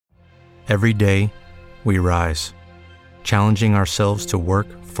Every day, we rise, challenging ourselves to work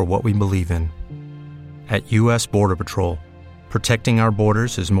for what we believe in. At U.S. Border Patrol, protecting our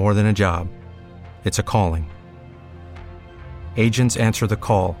borders is more than a job. It's a calling. Agents answer the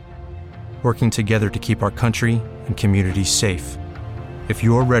call, working together to keep our country and communities safe. If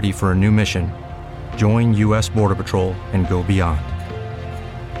you're ready for a new mission, join U.S. Border Patrol and go beyond.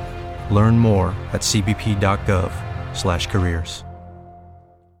 Learn more at cbp.gov/careers.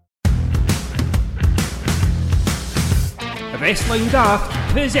 Wrestling Daft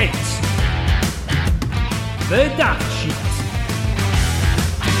presents the Daft Sheet.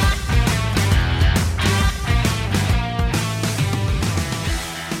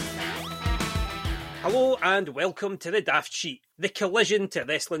 Hello and welcome to the Daft Sheet, the collision to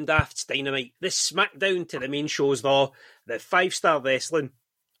Wrestling Daft's Dynamite, the smackdown to the main show's Raw, the 5-star wrestling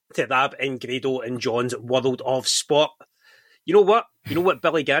to Rab and Grado and John's World of Sport. You know what? You know what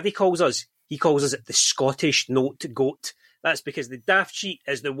Billy Gaddy calls us? He calls us the Scottish Note Goat. That's because the Daft Sheet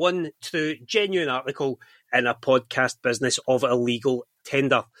is the one true, genuine article in a podcast business of illegal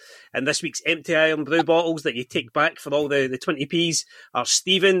tender. And this week's empty iron brew bottles that you take back for all the 20p's are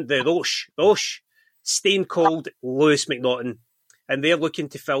Stephen the Roche, Stone Cold Lewis McNaughton. And they're looking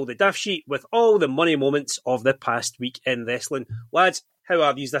to fill the Daft Sheet with all the money moments of the past week in wrestling. Lads, how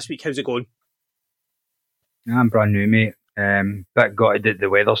are these this week? How's it going? I'm brand new, mate. Bit gutted that the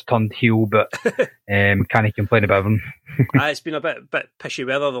weather's turned heel, but can't complain about them. It's been a bit pishy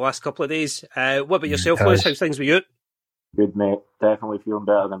weather the last couple of days. What about yourself, Lewis? How's things with you? Good, mate. Definitely feeling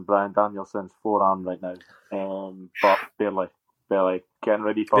better than Brian Danielson's forearm right now. But barely. Getting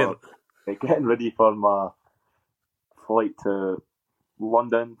ready for my flight to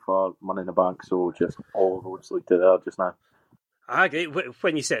London for Money in the Bank. So just all roads lead to there just now. Ah, great.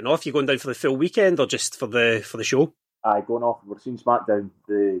 When you setting off, you going down for the full weekend or just for the show? Going off. We're seeing SmackDown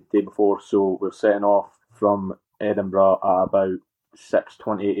the day before, so we're setting off from Edinburgh at about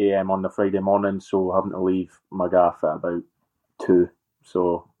 6:20 a.m. on the Friday morning. So having to leave my gaff at about 2.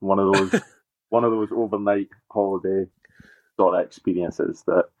 So one of those overnight holiday sort of experiences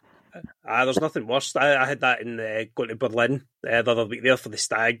that. There's nothing worse. I had that in going to Berlin the other week there for the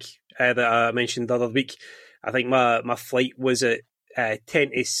stag that I mentioned the other week. I think my flight was at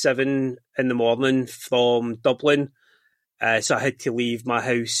 10 to 7 in the morning from Dublin. So I had to leave my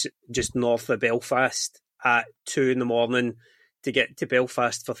house just north of Belfast at 2 in the morning to get to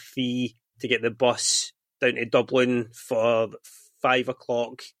Belfast for 3, to get the bus down to Dublin for 5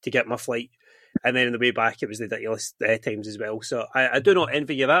 o'clock to get my flight. And then on the way back, it was ridiculous times as well. So I do not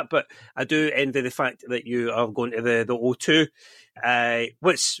envy you that, but I do envy the fact that you are going to the O2. Are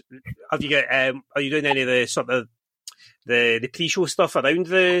you doing any of the sort of the pre-show stuff around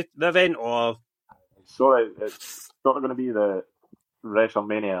the event, or? Sorry, it's sort of going to be the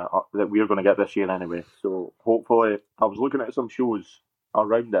WrestleMania that we're going to get this year anyway. So hopefully, I was looking at some shows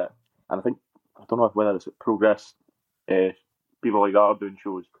around it, and I don't know whether it's Progress, people like that are doing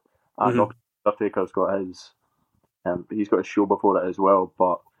shows. And Undertaker's got his, he's got a show before it as well,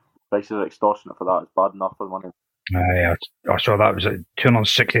 but prices are extortionate for that. It's bad enough for money. I saw that. It was a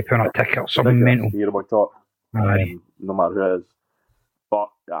 £260 a ticket or something mental. Hear about talk, no matter who it is. But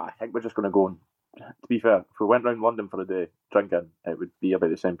I think we're just going to go and, to be fair, if we went round London for a day drinking, it would be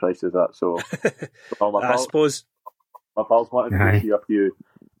about the same price as that. So, I suppose my pals wanted to see a few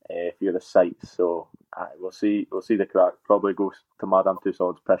of the sites, so we'll see the crack. Probably go to Madame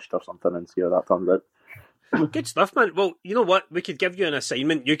Tussauds Pist or something and see how that turns out. Good stuff, man. Well, you know what? We could give you an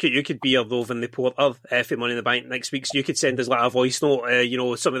assignment. You could be a roving reporter for Money in the Bank next week. So you could send us like a voice note.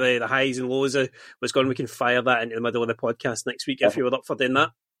 Some of the highs and lows of what's going. We can fire that into the middle of the podcast next week if you were up for doing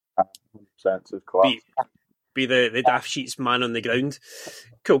that. 100%. Be the Daft Sheet's man on the ground.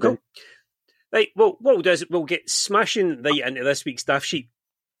 Cool. Right. Well, what we'll do is we'll get smashing right into this week's Daft Sheet.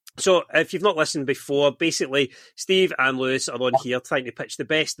 So, if you've not listened before, basically, Steve and Lewis are on here trying to pitch the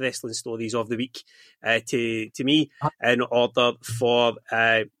best wrestling stories of the week to me in order for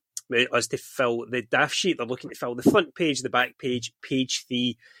us to fill the Daft Sheet. They're looking to fill the front page, the back page, page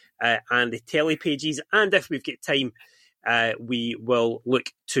 3, and the telly pages. And if we've got time, we will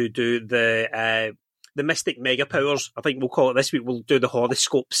look to do the Mystic Mega Powers. I think we'll call it this week. We'll do the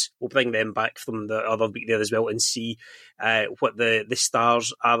horoscopes. We'll bring them back from the other week there as well and see what the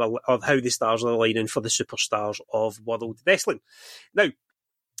stars are, or how the stars are aligning for the superstars of World Wrestling. Now,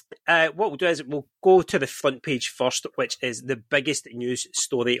 what we'll do is we'll go to the front page first, which is the biggest news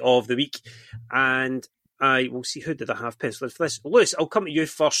story of the week. And I will see, who did I have penciled for this? Lewis, I'll come to you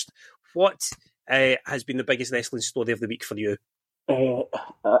first. What has been the biggest wrestling story of the week for you?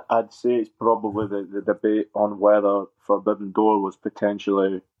 I'd say it's probably the debate on whether Forbidden Door was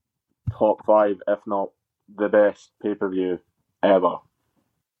potentially top 5, if not the best pay-per-view ever.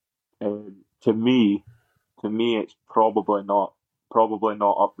 To me, it's probably not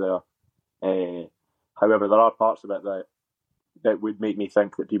up there. However, there are parts of it that would make me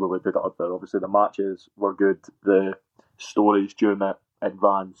think that people would put it up there. Obviously, the matches were good. The stories during it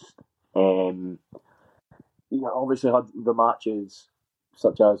advanced. Obviously had the matches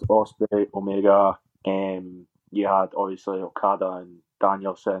such as Ospreay, Omega. You had obviously Okada and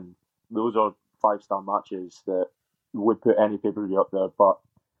Danielson. Those are 5-star matches that would put any pay-per-view up there. But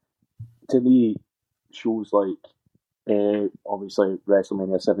to me, shows like obviously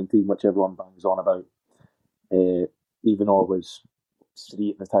WrestleMania 17, which everyone bangs on about, even though I was 3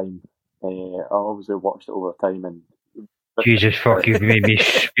 at the time, I obviously watched it over time. And Jesus, fuck, you've made me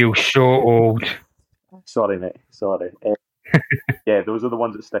feel so old. Sorry, mate. Sorry. Yeah, those are the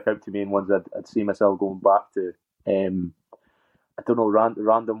ones that stick out to me and ones I'd see myself going back to. I don't know,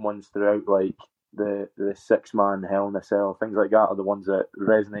 random ones throughout, like the 6-man Hell in a Cell, things like that are the ones that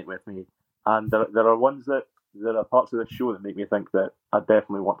resonate with me. And there are ones there are parts of this show that make me think that I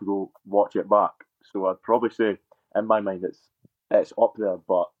definitely want to go watch it back. So I'd probably say, in my mind, it's up there,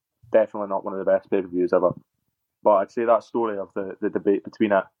 but definitely not one of the best pay-per-views ever. But I'd say that story of the debate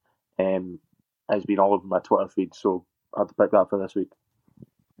between it has been all over my Twitter feed, so I had to pick that for this week.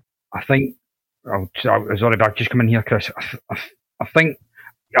 I think, sorry, I've just come in here, Chris. I think,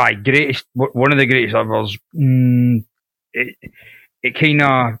 greatest, one of the greatest ever. It kind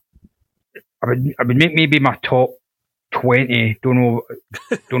of, I would make maybe my top 20. Don't know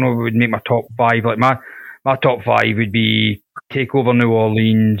if it would make my top 5. Like my top 5 would be Takeover New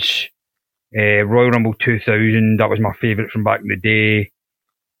Orleans, Royal Rumble 2000. That was my favourite from back in the day.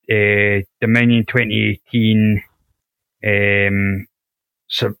 Dominion 2018,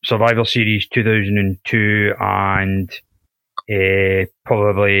 Survivor Series 2002, and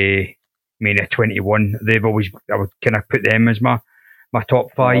probably Mania 21. I would kind of put them as my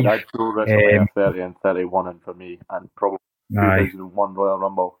top 5. I'd throw WrestleMania 30 and 31 in for me, and probably 2001 Royal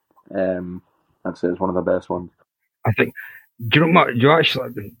Rumble. I'd say it's one of the best ones. I think. Do you know what?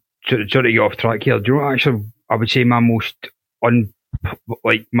 Actually, to get off track here. Do you know what? Actually, I would say my most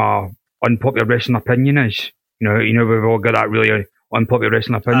my unpopular wrestling opinion is. You know, we've all got that really unpopular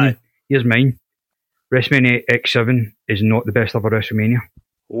wrestling opinion. Here's mine. WrestleMania X7 is not the best ever WrestleMania.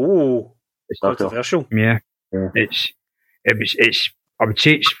 Oh, it's controversial. Yeah. It's. I would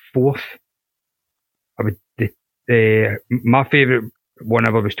say it's 4th. My favourite one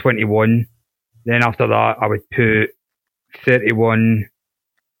ever was 21. Then after that, I would put 31.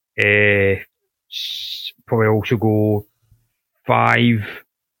 Probably also go 5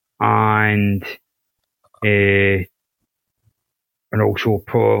 and also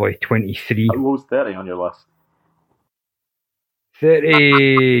probably 23. What was 30 on your list?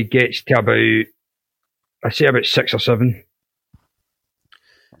 30 gets to about, I'd say about 6 or 7.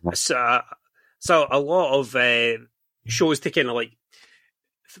 So a lot of shows to kind of like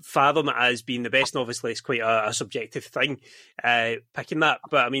fathom it as being the best, and obviously it's quite a subjective thing picking that.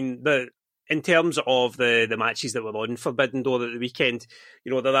 But I mean, in terms of the matches that were on Forbidden Door at the weekend,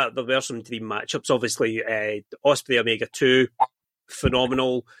 there were some dream matchups. Obviously, Ospreay Omega 2,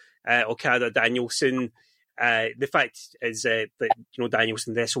 phenomenal. Okada Danielson. The fact is that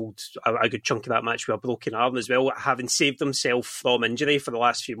Danielson wrestled a good chunk of that match with a broken arm as well, having saved himself from injury for the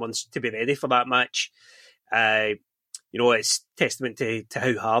last few months to be ready for that match. It's testament to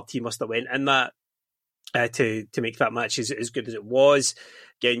how hard he must have went in that to make that match as good as it was.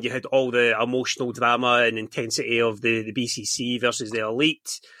 Again, you had all the emotional drama and intensity of the BCC versus the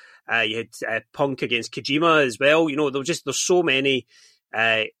Elite. You had Punk against Kojima as well. There's so many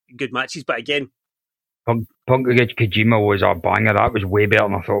good matches, but again, Punk against Kojima was a banger. That was way better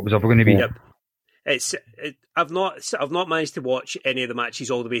than I thought it was ever going to be. Yep. I've not managed to watch any of the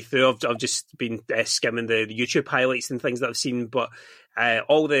matches all the way through. I've just been skimming the YouTube highlights and things that I've seen, but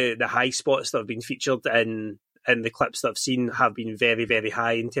all the high spots that have been featured in the clips that I've seen have been very, very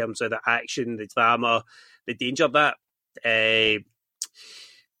high in terms of the action, the drama, the danger of that.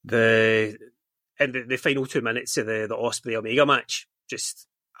 The final 2 minutes of the Ospreay Omega match, just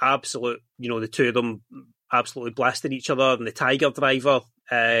absolute. The two of them absolutely blasted each other, and the Tiger Driver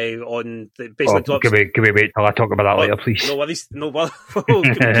on the basically drops. Can we wait till I talk about that later, please? No worries. Keep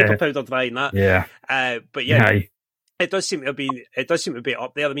a powder dry in that. Yeah. But yeah, it does seem to be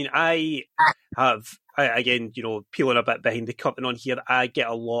up there. I mean, I have again, peeling a bit behind the curtain on here. I get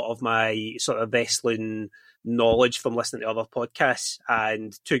a lot of my sort of wrestling knowledge from listening to other podcasts,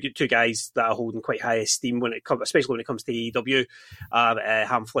 and two guys that I hold in quite high esteem especially when it comes to AEW, are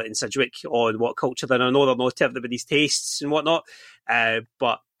Hamflet and Sidgwick on What Culture. Then I know they're not to everybody's tastes and whatnot,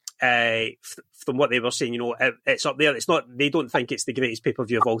 but from what they were saying, it's up there. It's not. They don't think it's the greatest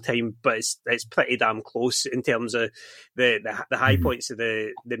pay-per-view of all time, but it's pretty damn close in terms of the high points of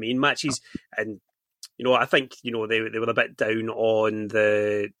the main matches. And I think they were a bit down on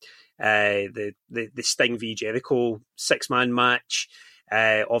the Sting v Jericho 6-man match.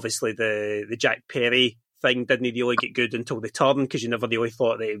 Obviously, the Jack Perry thing didn't really get good until the turn, because you never really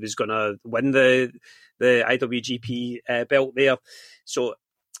thought that he was going to win the IWGP belt there. So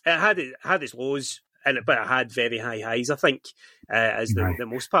it had its lows, but it had very high highs, I think, as the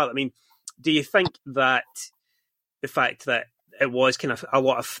most part. I mean, do you think that the fact that it was kind of a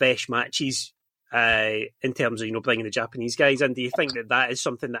lot of fresh matches in terms of bringing the Japanese guys in, do you think that is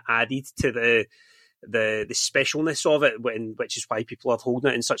something that added to the specialness of it, which is why people are holding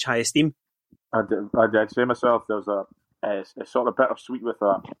it in such high esteem? I'd say myself, there's a sort of bittersweet with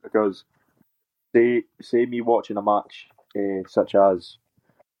that, because say me watching a match such as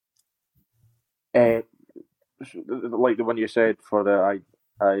like the one you said for the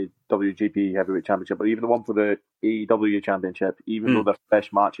IWGP Heavyweight Championship, or even the one for the AEW Championship, even though they're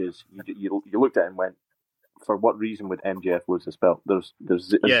fresh matches, you looked at it and went, for what reason would MJF lose this belt? There's a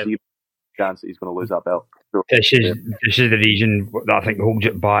zero chance that he's going to lose that belt. So, this is the reason that I think holds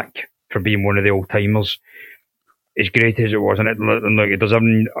it back for being one of the old timers. As great as it was, and look, it does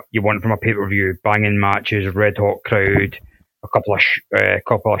everything you want from a pay-per-view: banging matches, red hot crowd, a couple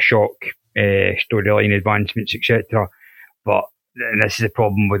of shock storyline advancements, etc. But this is the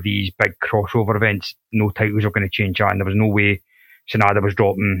problem with these big crossover events. No titles are going to change that, and there was no way Sanada was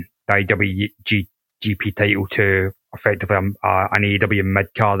dropping the IWGP title to effectively an AEW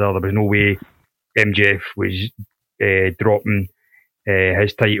mid-carder. There was no way MJF was dropping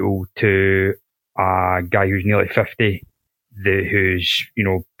his title to a guy who's nearly 50, who's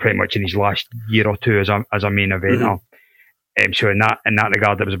pretty much in his last year or two as a main eventer. So in that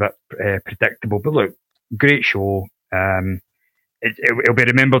regard, it was a bit predictable. But look, great show. It'll be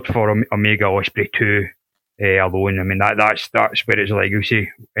remembered for Omega Ospreay 2 alone. I mean, that's where its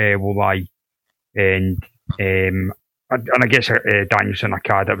legacy will lie. And I guess Danielson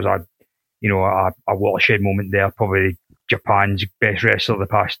Okada was a watershed moment there. Probably Japan's best wrestler the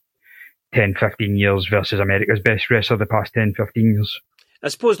past 10-15 years versus America's best wrestler the past 10-15 years. I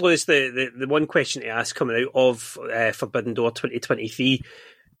suppose, Lewis, the one question to ask coming out of Forbidden Door 2023,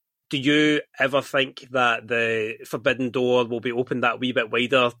 do you ever think that the Forbidden Door will be opened that wee bit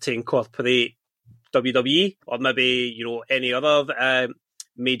wider to incorporate WWE, or maybe any other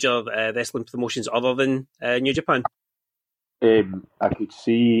major wrestling promotions other than New Japan? I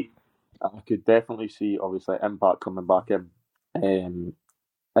could definitely see, obviously, Impact coming back in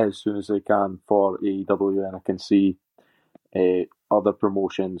as soon as they can for AEW, and I can see other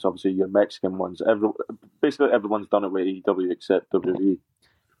promotions, obviously your Mexican ones. Basically, everyone's done it with AEW except WWE.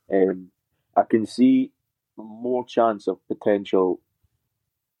 I can see more chance of potential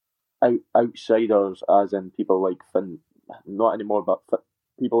outsiders, as in people like Finn, not anymore, but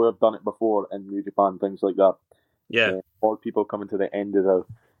people who have done it before in New Japan, things like that. Yeah. Or people coming to the end of their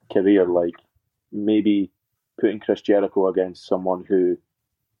career, like maybe putting Chris Jericho against someone who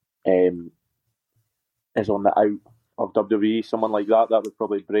is on the out of WWE, someone like that would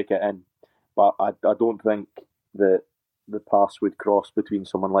probably break it in. But I don't think that the paths would cross between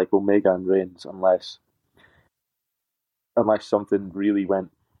someone like Omega and Reigns unless something really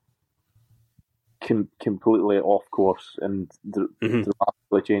went completely off course and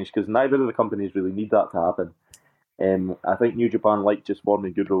dramatically changed, because neither of the companies really need that to happen. I think New Japan like just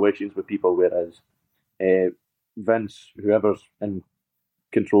forming good relations with people, whereas Vince, whoever's in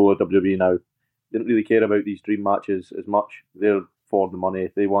control of WWE now, didn't really care about these dream matches as much. They're for the money.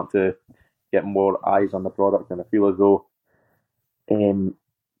 They want to get more eyes on the product, and I feel as though doing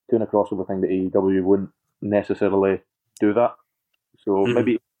a crossover thing that AEW wouldn't necessarily do that. So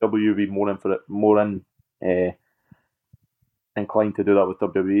maybe AEW would be more in for it, inclined to do that with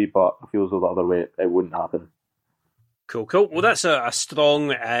WWE, but I feel as though the other way it wouldn't happen. Cool. Well, that's a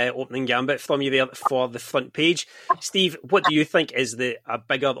strong opening gambit from you there for the front page. Steve, what do you think is a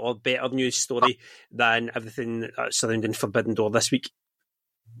bigger or better news story than everything surrounding Forbidden Door this week?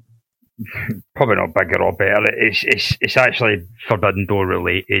 Probably not bigger or better. It's actually Forbidden Door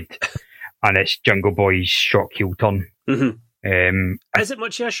related, and it's Jungle Boy's shock heel turn. Is it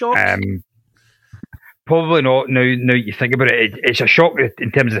much of a shock? Probably not. Now you think about it, it's a shock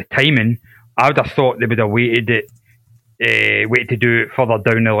in terms of the timing. I would have thought they would have waited to do it further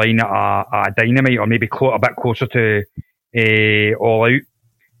down the line at a Dynamite, or maybe a bit closer to All Out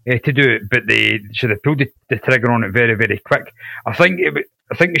to do it. But they pulled the trigger on it very, very quick. I think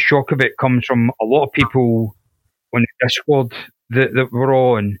the shock of it comes from a lot of people on the Discord that we're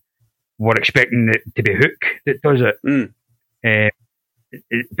on we're expecting it to be Hook that does it.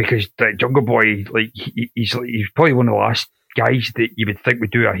 Because Jungle Boy, like he's probably one of the last guys that you would think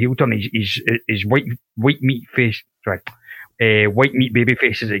would do a heel turn. He's white meat face, white meat baby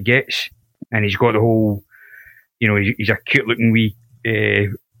face as it gets, and he's got the whole, he's a cute looking wee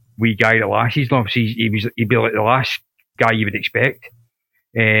guy that lasses loves. He'd be like the last guy you would expect.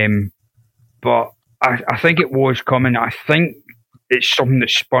 But I think it was coming. I think it's something that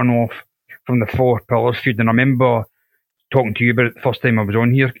spun off from the Four Pillars feud, and I remember talking to you about it the first time I was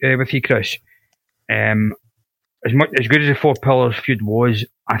on here with you, Chris. As good as the Four Pillars feud was,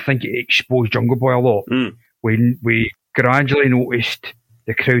 I think it exposed Jungle Boy a lot. We gradually noticed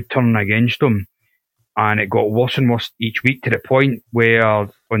the crowd turning against him, and it got worse and worse each week, to the point where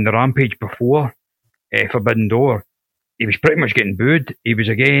on the Rampage before Forbidden Door, he was pretty much getting booed. He was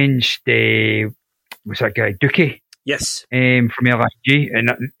against was that guy Dookie? Yes, from LIG,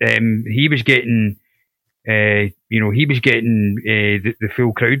 and he was getting. The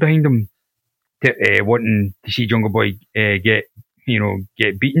full crowd behind him, wanting to see Jungle Boy get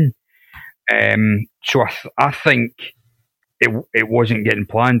beaten. So I think it wasn't getting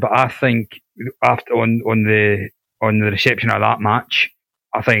planned, but I think after on the reception of that match,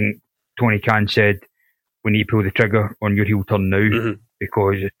 I think Tony Khan said, "We need to pull the trigger on your heel turn now,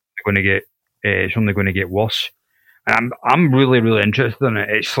 because it's only going to get worse." And I'm really, really interested in it.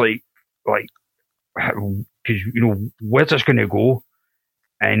 It's like. Because where's this going to go,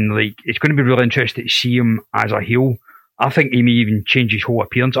 and it's going to be really interesting to see him as a heel. I think he may even change his whole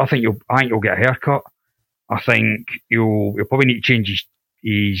appearance. I think he'll get a haircut. I think he'll probably need to change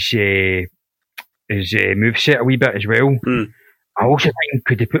his moveset a wee bit as well. I also think,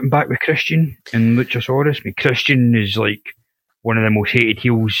 could they put him back with Christian and Luchasaurus? I mean, Christian is like one of the most hated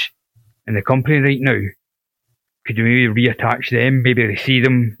heels in the company right now. Could you maybe reattach them? Maybe they see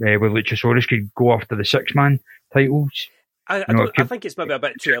them where Luchasaurus could go after the 6-man titles. I think it's maybe a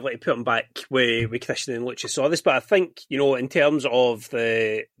bit too early to put him back with Christian and Luchasaurus, but I think, in terms of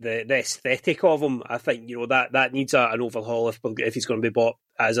the aesthetic of him, I think that needs an overhaul if he's going to be bought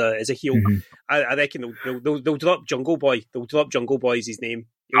as a heel. I reckon they'll drop Jungle Boy. They'll drop Jungle Boy as his name.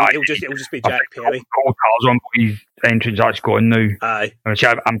 It'll just be Jack Perry. Old Tarzan Boy's entrance, that's gone now. Aye. I'm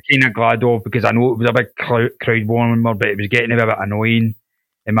kind of glad of, because I know it was a big crowd warmer, but it was getting a bit annoying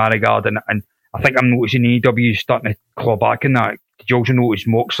in my regard. And I think I'm noticing AEW starting to claw back in that. Did you also notice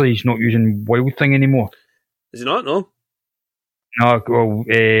Moxley's not using Wild Thing anymore? Is he not? No. No, well,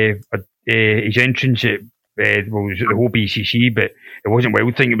 his entrance was the whole BCC, but it wasn't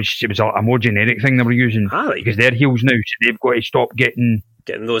Wild Thing. It was a more generic thing they were using, because they're heels now, so they've got to stop getting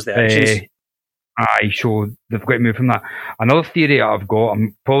those reactions. So they've got to move from that. Another theory I've got,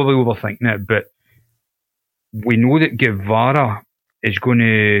 I'm probably overthinking it, but we know that Guevara is going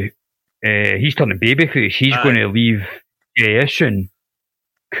to. He's turning babyface. He's going to leave JS soon.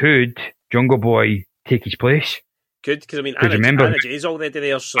 Could Jungle Boy take his place? Could, because Anna Jay's already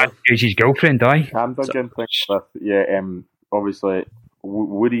there. So is his girlfriend, aye? I'm thinking things with obviously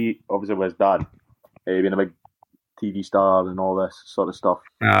Woody, obviously with his dad, being a big TV star and all this sort of stuff.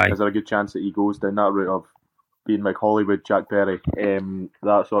 Aye. Is there a good chance that he goes down that route of being like Hollywood Jack Perry?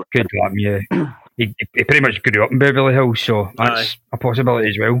 That sort of. Could happen, yeah. he pretty much grew up in Beverly Hills, so that's a possibility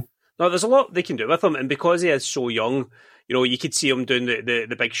as well. No, there's a lot they can do with him, and because he is so young, you could see him doing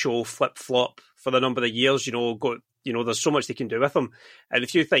the big show flip flop for the number of years. There's so much they can do with him, and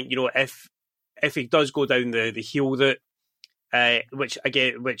if you think, if he does go down the heel route, which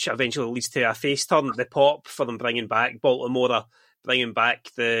eventually leads to a face turn, the pop for them bringing back Baltimore, bringing back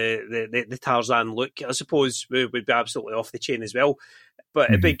the Tarzan look, I suppose would be absolutely off the chain as well. But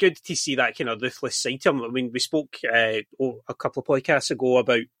it'd be good to see that kind of ruthless side to him. I mean, we spoke a couple of podcasts ago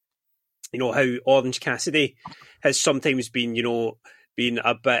about how Orange Cassidy has sometimes been being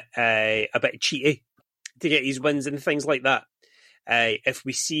a bit cheaty to get his wins and things like that. If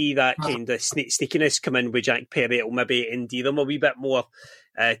we see that kind of sneakiness come in with Jack Perry, it'll maybe endear him a wee bit more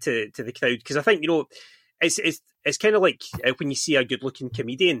to the crowd. Because I think it's kind of like when you see a good looking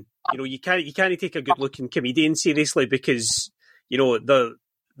comedian. You can't take a good looking comedian seriously, because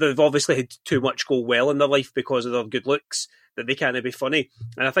they've obviously had too much go well in their life because of their good looks, that they can't be funny.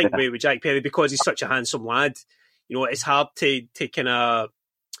 And I think with Jack Perry, because he's such a handsome lad, it's hard to kind of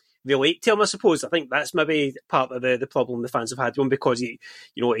relate to him, I suppose. I think that's maybe part of the problem the fans have had with him, because he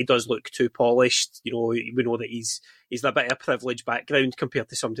does look too polished. We know that he's a bit of a privileged background compared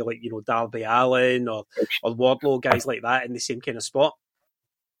to somebody like Darby Allin or Wardlow, guys like that in the same kind of spot.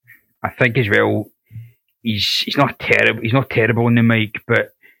 I think as well, he's not terrible on the mic,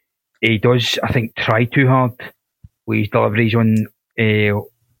 but he does, I think, try too hard with his deliveries on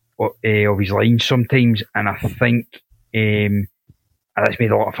of his lines sometimes, and I think that's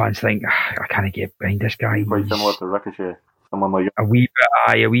made a lot of fans think, I can't get behind this guy. Quite similar to Ricochet, someone like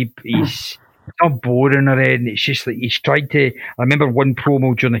he's not boring or anything. It's just like he's tried to. I remember one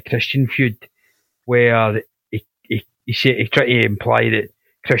promo during the Christian feud where he tried to imply that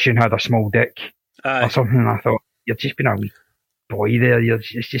Christian had a small dick or something, and I thought, you're just being a wee boy there.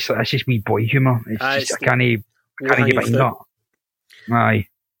 It's just wee boy humour. I can't get behind that. Aye.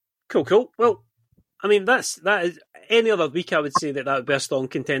 Cool. Well, I mean, that is any other week I would say that would be a strong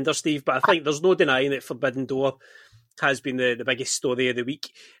contender, Steve. But I think there's no denying that Forbidden Door has been the biggest story of the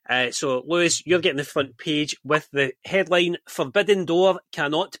week. So, Lewis, you're getting the front page with the headline: "Forbidden Door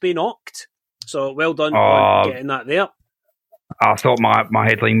cannot be knocked." So, well done on getting that there. I thought my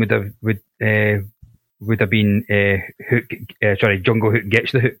headline would have been Jungle Hook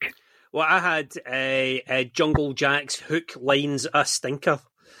gets the hook. Well, I had Jungle Jack's hook lines a stinker.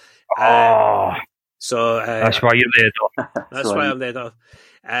 So that's why you're there, Doc. That's why I'm there, Doc.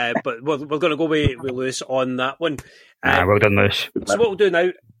 But we're going to go with Lewis on that one. Well done, Lewis. So what we'll do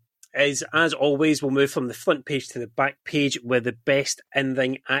now is, as always, we'll move from the front page to the back page with the best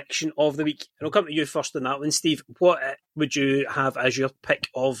in-ring action of the week. And I'll come to you first on that one, Steve. What would you have as your pick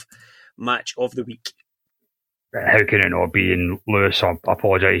of match of the week? How can it not be? And Lewis, I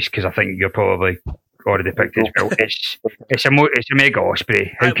apologise because I think you're probably already picked it as well. It's a Mega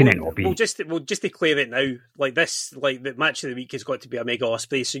Ospreay. How can it not be? We'll just declare it now. Like this, like the match of the week has got to be a Mega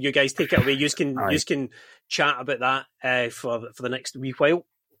Ospreay. So you guys take it away. You can chat about that for the next wee while.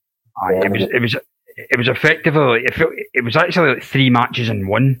 It was effectively it was actually like 3 matches in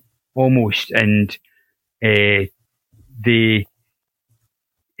one almost, and it's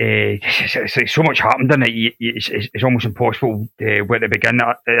like so much happened in it. It's almost impossible where to begin.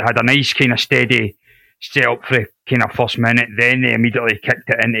 It had a nice kind of steady set up for the kind of first minute, then they immediately kicked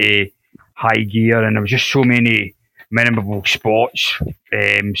it into high gear, and there was just so many memorable spots,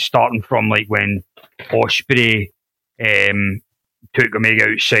 starting from like when Ospreay took Omega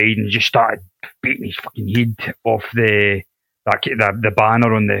outside and just started beating his fucking head off the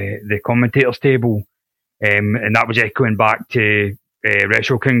banner on the commentators table, and that was echoing back to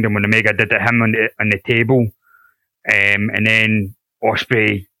Wrestle Kingdom when Omega did it him on the table, and then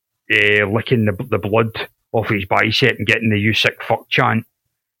Ospreay licking the blood off his bicep and getting the "You sick fuck" chant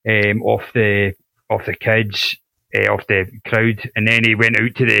off the kids, off the crowd, and then he went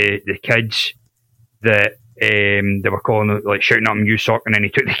out to the kids that they were calling it, like shouting at him "You suck," and then he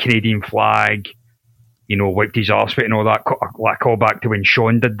took the Canadian flag, wiped his arse with it and all that. Like a call back to when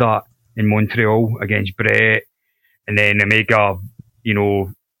Shawn did that in Montreal against Brett, and then Omega,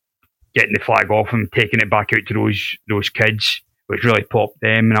 getting the flag off him, taking it back out to those kids, which really popped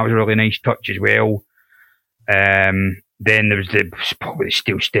them, and that was a really nice touch as well. Then there was the spot with the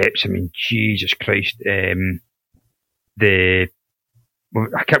steel steps. I mean, Jesus Christ.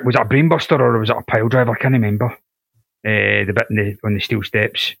 Was it a brainbuster or was it a pile driver? I can't remember. The bit on the steel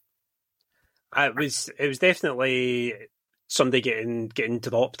steps. It was definitely somebody getting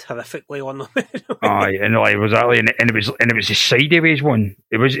dropped horrifically on them. Aye, and it was a sideways one.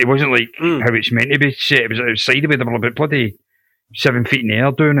 It wasn't like how it's meant to be set. It was sideways. They were about bloody 7 feet in the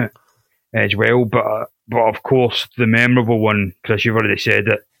air doing it as well. But of course, the memorable one, Chris, you've already said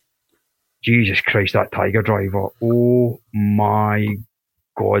it. Jesus Christ, that Tiger Driver! Oh my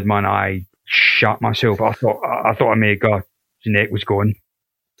God, man! I shat myself. I thought Omega's neck was gone.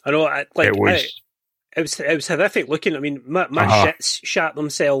 I know. It was horrific looking. I mean, my shits shat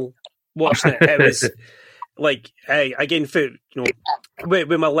themselves watching it. It was like, again, for with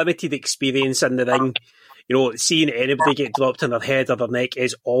my limited experience in the ring, seeing anybody get dropped on their head or their neck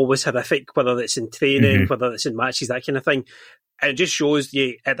is always horrific, whether it's in training, whether it's in matches, that kind of thing. And it just shows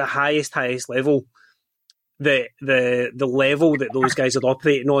you at the highest level the level that those guys are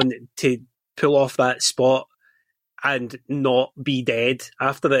operating on to pull off that spot and not be dead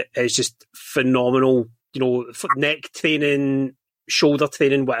after it is just phenomenal. Neck training, shoulder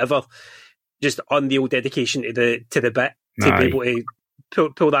training, whatever. Just unreal dedication to the bit to be able to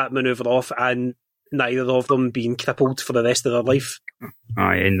pull that manoeuvre off, and neither of them being crippled for the rest of their life.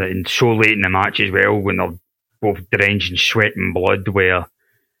 Aye, and so late in the match as well, when they're both drenched in sweat and blood, where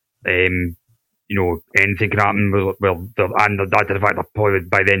anything can happen. And the fact they're probably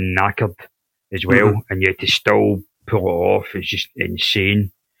by then knackered as well, and yet to still pull it off is just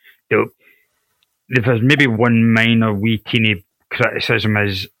insane. There's maybe one minor wee teeny criticism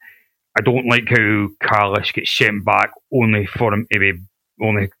is I don't like how Carlos gets sent back only for him to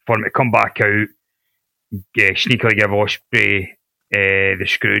come back out, sneakily give Ospreay the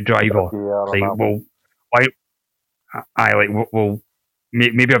screwdriver. Well, why?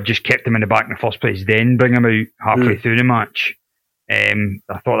 maybe I've just kept him in the back in the first place, then bring him out halfway through the match. I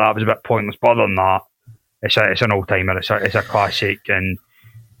thought that was a bit pointless, but other than that, it's an all-timer. It's a classic, and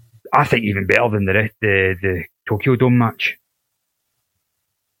I think even better than the Tokyo Dome match.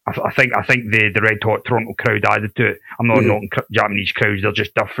 I think the red hot Toronto crowd added to it. I'm not knocking Japanese crowds; they're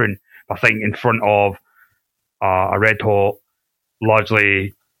just different. I think in front of a red hot,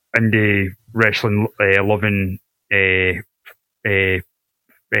 largely indie wrestling loving crowd,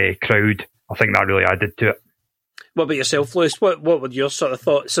 I think that really added to it. What about yourself, Lewis? What were your sort of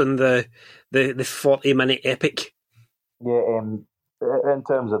thoughts on the 40-minute epic? Yeah, in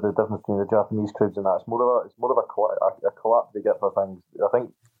terms of the difference between the Japanese crowds and that, it's more of a collapse they get for things. I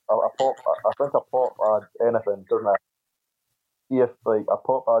think a pop adds anything, doesn't it? See if a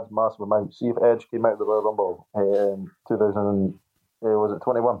pop adds massive amount. See if Edge came out of the Royal Rumble in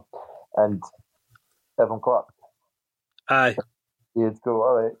 2021 and everyone clapped. Aye. You'd go,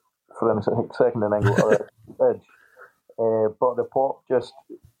 all right, for a second and then go, all right, Edge. But the pop just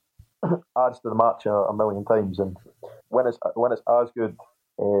adds to the match a million times, and when it's as good,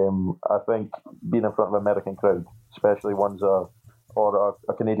 I think being in front of an American crowd, especially ones or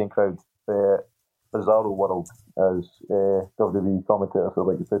a Canadian crowd, the Bizarro world, as WWE commentators would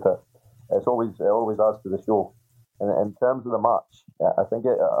like to put it, it always adds to the show. And in terms of the match, I think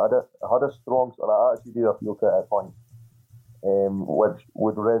it had a strong sort of attitude here, I feel, at points, which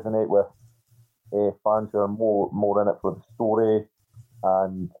would resonate with fans who are more in it for the story,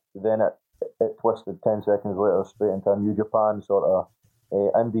 and then it twisted 10 seconds later straight into a New Japan sort of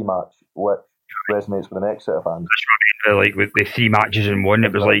indie match, which resonates with the next set of fans. That's what I mean, like with the 3 matches in one,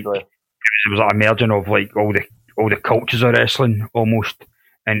 it was like it was like a merging of like all the cultures of wrestling almost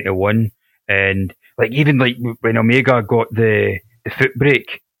into one, and like even like when Omega got the foot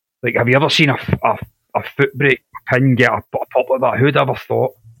break, like have you ever seen a foot break pin get a pop like that? Who'd ever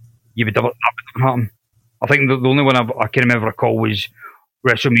thought that would ever happen? I think the only one I can remember recall was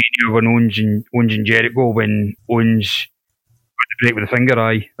WrestleMania when Owens and Jericho, when Owens got the break with the finger.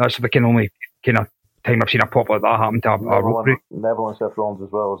 That's the only kind of time I've seen a pop like that happen to a rope break. Neville and Seth Rollins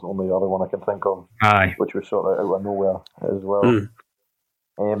as well is the only other one I can think of. Aye, which was sort of out of nowhere as well.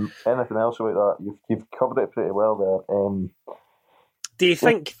 Anything else about that? You've covered it pretty well there. Do you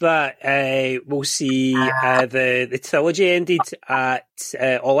think that we'll see the trilogy ended at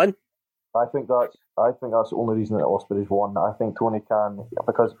All In? I think that's the only reason that Ospreay's won. I think Tony Khan,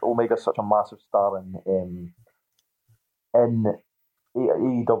 because Omega's such a massive star in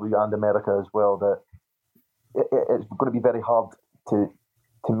AEW and America as well, that it's going to be very hard to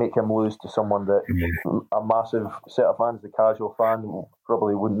make him lose to someone that a massive set of fans, the casual fan,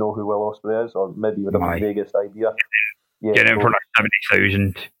 probably wouldn't know who Will Ospreay is, or maybe would have the vaguest idea. Yeah, get in front of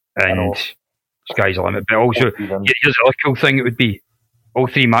 70,000 and sky's the limit. But also, here's the other cool thing: it would be all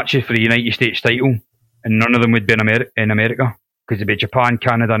 3 matches for the United States title, and none of them would be in America because it'd be Japan,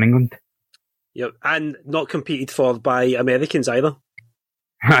 Canada, and England. Yep, and not competed for by Americans either.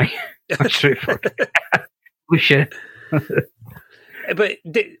 Aye, that's true. Holy shit. But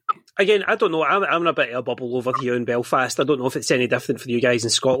again, I don't know. I'm in a bit of a bubble over here in Belfast. I don't know if it's any different for you guys in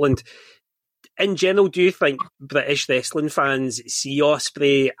Scotland. In general, do you think British wrestling fans see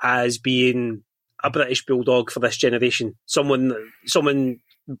Ospreay as being a British bulldog for this generation? Someone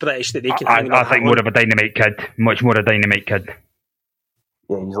British that they can hang I think more of a dynamite kid. Much more a dynamite kid.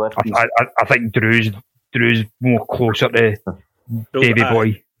 Yeah, he's left. I think Drew's more closer to Davey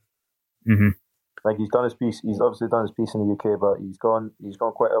Boy. Mm-hmm. Like he's done his piece. He's obviously done his piece in the UK, but he's gone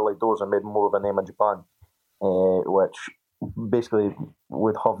quite early doors and made more of a name in Japan, which basically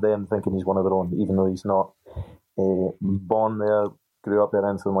would have them thinking he's one of their own, even though he's not born there, grew up there,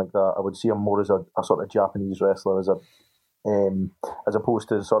 anything like that. I would see him more as a sort of Japanese wrestler, as opposed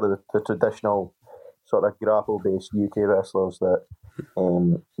to sort of the traditional sort of grapple-based UK wrestlers that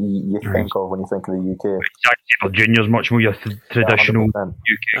you think of when you think of the UK. Zack Sabre Jr. is much more your traditional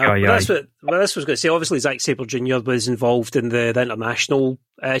UK guy. That's what this was going to say. Obviously, Zack Sabre Jr. was involved in the International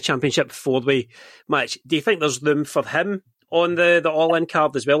Championship 4-way match. Do you think there's room for him on the All-In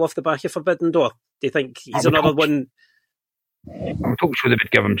card as well off the back of Forbidden Door? Do you think he's another one? I'm talking sure they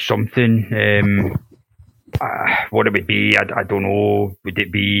would give him something. What it would be, I don't know. Would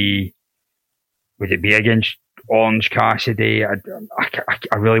it be against Orange Cassidy? I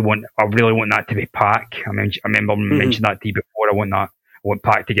really want that to be Pac. I remember mentioning that to you before. I want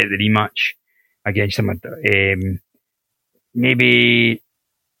Pac to get the rematch against him. Maybe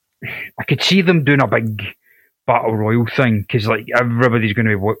I could see them doing a big battle royal thing, because like everybody's going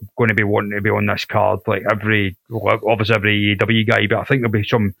to be wanting to be on this card. Like every AEW guy, but I think there'll be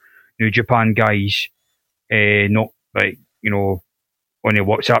some New Japan guys. Not like on a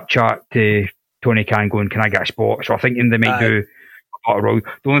WhatsApp chat to Tony Khan going, "Can I get a spot?" So I think they might do a lot of road.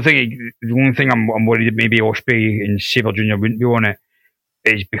 The only thing I'm worried that maybe Ospreay and Sabre Junior wouldn't be on it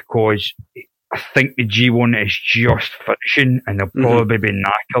is because I think the G1 is just finishing, and they'll probably be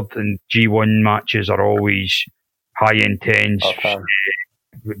knackered. And G1 matches are always high intense,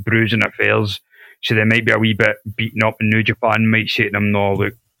 bruising affairs. So they might be a wee bit beaten up, and New Japan might say to them, "No,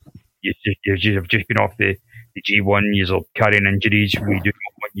 look, you've just been off the G1. You're carrying injuries. We do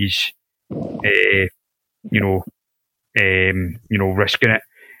not want you, risking it.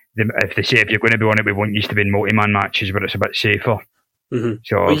 If they say if you're going to be on it, we want you to be in multi-man matches where it's a bit safer."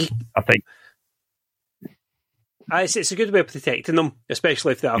 So I think it's a good way of protecting them,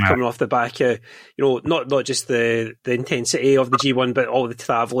 especially if they are coming off the back of, not just the intensity of the G1, but all the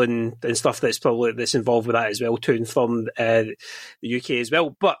travelling and stuff that's involved with that as well, to and from the UK as well.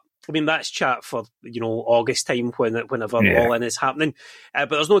 But I mean, that's chat for August time whenever All In is happening. But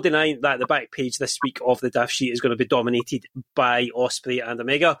there's no denying that the back page this week of the Daft Sheet is going to be dominated by Ospreay and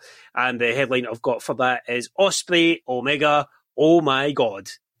Omega, and the headline I've got for that is Ospreay Omega. Oh my God!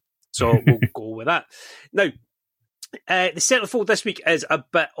 So we'll go with that now. The centerfold this week is a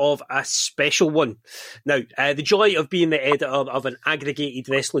bit of a special one. Now, the joy of being the editor of an aggregated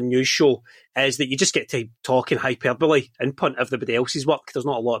wrestling news show is that you just get to talk in hyperbole and punt everybody else's work. There's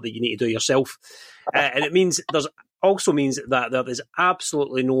not a lot that you need to do yourself. And it means also means that there is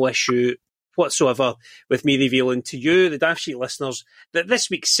absolutely no issue whatsoever with me revealing to you, the Daft Sheet listeners, that this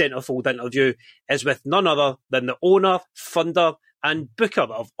week's centerfold interview is with none other than the owner, funder, and booker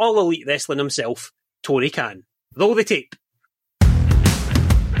of All Elite Wrestling himself, Tony Khan. Roll the tape.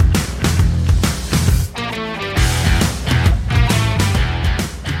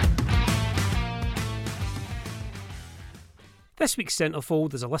 This week's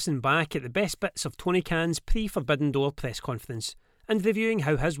Centrefold is a listen back at the best bits of Tony Khan's pre-Forbidden Door press conference and reviewing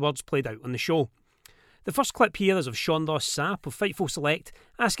how his words played out on the show. The first clip here is of Sean Ross Sapp of Fightful Select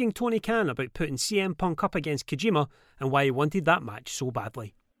asking Tony Khan about putting CM Punk up against Kojima and why he wanted that match so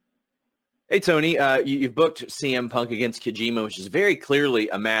badly. Hey, Tony, you've booked CM Punk against Kojima, which is very clearly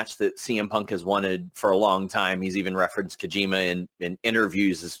a match that CM Punk has wanted for a long time. He's even referenced Kojima in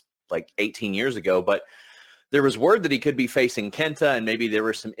interviews like 18 years ago. But there was word that he could be facing Kenta, and maybe there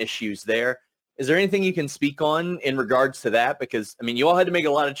were some issues there. Is there anything you can speak on in regards to that? Because, I mean, you all had to make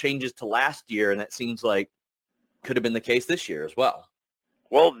a lot of changes to last year, and that seems like could have been the case this year as well.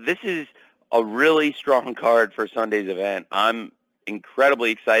 Well, this is a really strong card for Sunday's event. I'm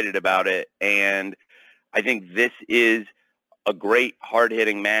incredibly excited about it, and I think this is a great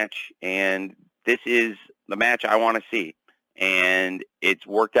hard-hitting match, and this is the match I want to see, and it's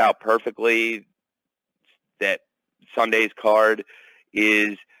worked out perfectly that Sunday's card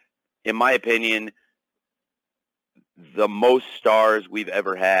is, in my opinion, the most stars we've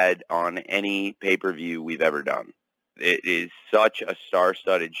ever had on any pay-per-view we've ever done. It is such a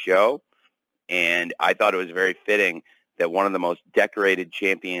star-studded show, and I thought it was very fitting that one of the most decorated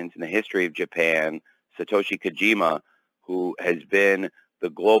champions in the history of Japan, Satoshi Kojima, who has been the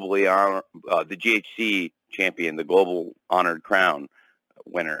globally the GHC champion, the global honored crown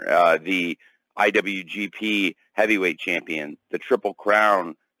winner, the IWGP heavyweight champion, the Triple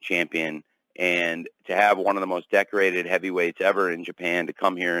Crown champion, and to have one of the most decorated heavyweights ever in Japan to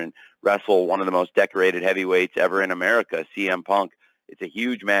come here and wrestle one of the most decorated heavyweights ever in America, CM Punk. It's a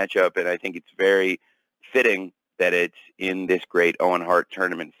huge matchup, and I think it's very fitting that it's in this great Owen Hart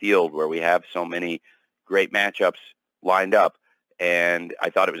tournament field where we have so many great matchups lined up. And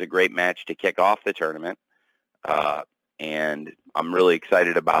I thought it was a great match to kick off the tournament. And I'm really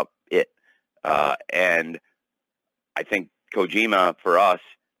excited about it. And I think Kojima, for us,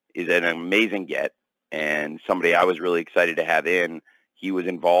 is an amazing get and somebody I was really excited to have in. He was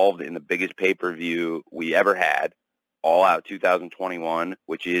involved in the biggest pay-per-view we ever had, All Out 2021,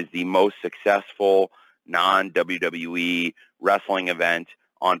 which is the most successful non-WWE wrestling event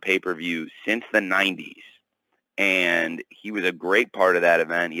on pay-per-view since the 90s. And he was a great part of that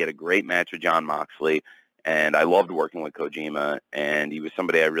event. He had a great match with Jon Moxley, and I loved working with Kojima, and he was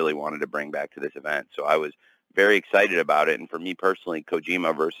somebody I really wanted to bring back to this event. So I was very excited about it. And for me personally,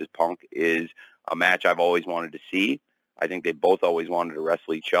 Kojima versus Punk is a match I've always wanted to see. I think they both always wanted to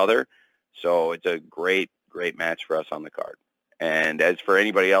wrestle each other. So it's a great, great match for us on the card. And as for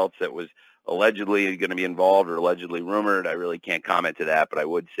anybody else that was allegedly going to be involved or allegedly rumored, I really can't comment to that. But I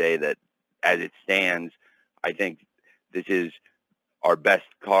would say that as it stands, I think this is our best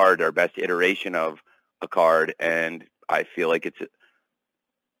card, our best iteration of a card. And I feel like it's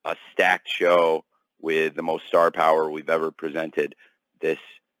a stacked show with the most star power we've ever presented this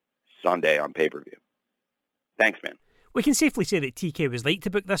Sunday on pay-per-view. Thanks, man. We can safely say that TK was right to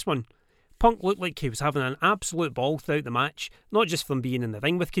book this one. Punk looked like he was having an absolute ball throughout the match, not just from being in the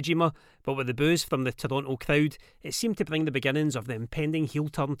ring with Kojima, but with the boos from the Toronto crowd. It seemed to bring the beginnings of the impending heel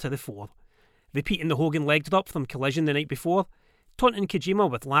turn to the fore. Repeating the Hogan leg drop from Collision the night before, taunting Kojima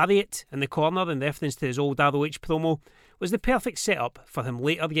with Lariat in the corner in reference to his old ROH promo was the perfect setup for him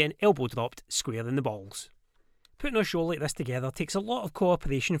later getting elbow dropped square in the balls. Putting a show like this together takes a lot of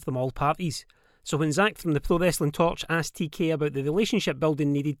cooperation from all parties. So when Zach from the Pro Wrestling Torch asked TK about the relationship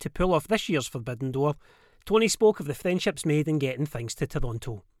building needed to pull off this year's Forbidden Door, Tony spoke of the friendships made in getting things to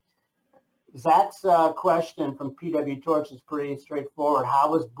Toronto. Zach's question from PW Torch is pretty straightforward.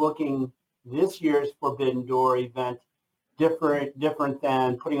 How was booking this year's Forbidden Door event different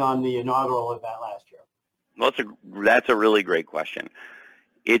than putting on the inaugural event last year? Well, that's a really great question.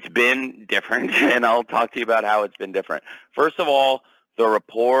 It's been different, and I'll talk to you about how it's been different. First of all, the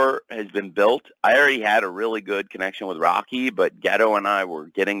rapport has been built. I already had a really good connection with Rocky, but Ghetto and I were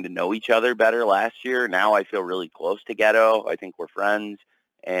getting to know each other better last year. Now I feel really close to Ghetto. I think we're friends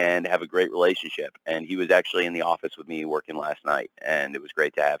and have a great relationship. And he was actually in the office with me working last night, and it was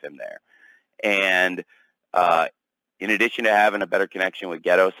great to have him there. And in addition to having a better connection with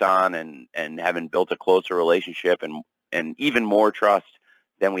Ghetto-san and having built a closer relationship and even more trust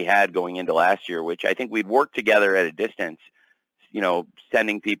than we had going into last year, which I think we'd worked together at a distance,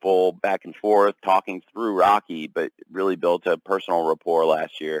 sending people back and forth, talking through Rocky, but really built a personal rapport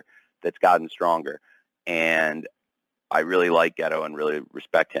last year that's gotten stronger. And I really like Ghetto and really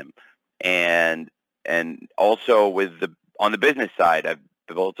respect him. And also on the business side, I've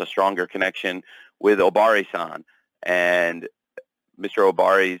built a stronger connection with Obari-san. And Mr.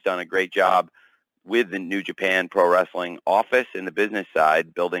 Obari's done a great job with the New Japan Pro Wrestling office in the business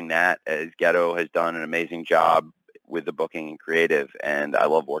side, building that, as Ghetto has done an amazing job with the booking and creative, and I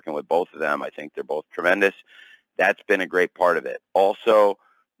love working with both of them. I think they're both tremendous. That's been a great part of it. Also,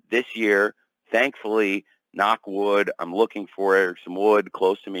 this year, thankfully, knock wood, I'm looking for some wood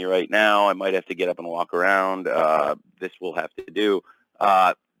close to me right now. I might have to get up and walk around. This will have to do.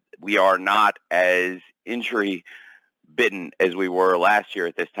 We are not as injury bitten as we were last year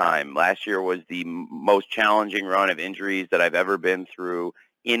at this time. Last year was the most challenging run of injuries that I've ever been through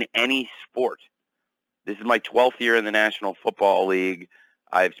in any sport. This is my 12th year in the National Football League.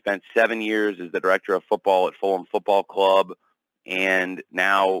 I've spent 7 years as the director of football at Fulham Football Club, and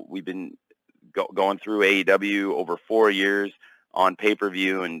now we've been going through AEW over 4 years on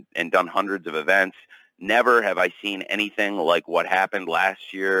pay-per-view and done hundreds of events. Never have I seen anything like what happened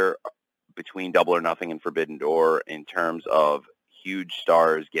last year between Double or Nothing and Forbidden Door in terms of huge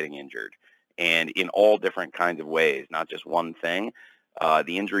stars getting injured, and in all different kinds of ways, not just one thing.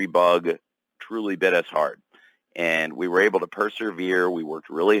 The injury bug truly bit us hard, and we were able to persevere. We worked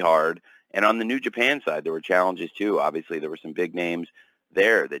really hard, and on the New Japan side, there were challenges too. Obviously, there were some big names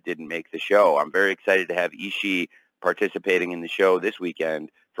there that didn't make the show. I'm very excited to have Ishii participating in the show this weekend,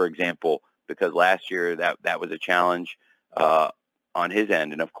 for example, because last year that was a challenge on his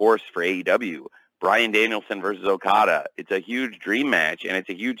end. And of course, for AEW, Bryan Danielson versus Okada, it's a huge dream match, and it's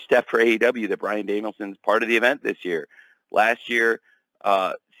a huge step for AEW that Bryan Danielson's part of the event this year. Last year,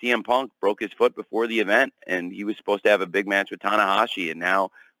 CM Punk broke his foot before the event, and he was supposed to have a big match with Tanahashi, and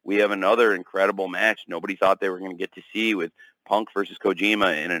now we have another incredible match nobody thought they were going to get to see, with Punk versus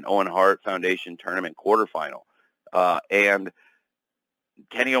Kojima in an Owen Hart Foundation tournament quarterfinal. And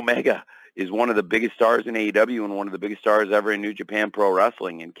Kenny Omega is one of the biggest stars in AEW and one of the biggest stars ever in New Japan Pro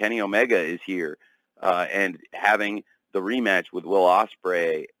Wrestling, and Kenny Omega is here and having the rematch with Will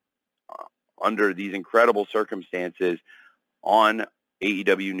Ospreay under these incredible circumstances on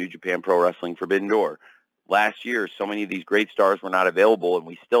AEW New Japan Pro Wrestling Forbidden Door. Last year, so many of these great stars were not available, and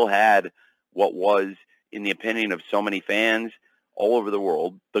we still had what was, in the opinion of so many fans all over the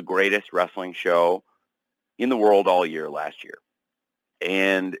world, the greatest wrestling show in the world all year last year.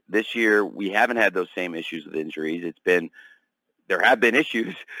 And this year, we haven't had those same issues with injuries. There have been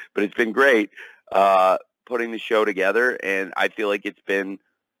issues, but it's been great putting the show together, and I feel like it's been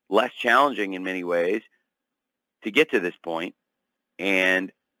less challenging in many ways to get to this point.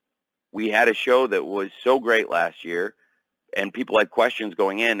 And we had a show that was so great last year, and people had questions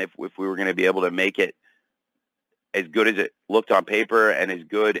going in if we were going to be able to make it as good as it looked on paper and as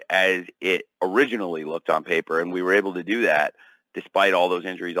good as it originally looked on paper, and we were able to do that despite all those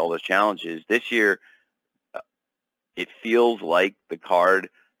injuries, all those challenges. This year, it feels like the card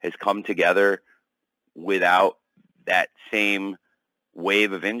has come together without that same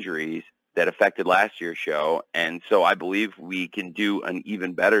wave of injuries that affected last year's show. And so I believe we can do an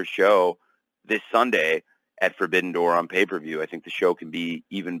even better show this Sunday at Forbidden Door on pay-per-view. I think the show can be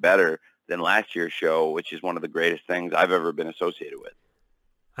even better than last year's show, which is one of the greatest things I've ever been associated with.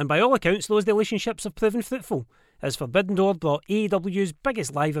 And by all accounts, those relationships have proven fruitful, as Forbidden Door brought AEW's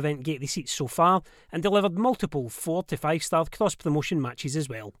biggest live event gate receipts so far and delivered multiple 4 to 5 star cross-promotion matches as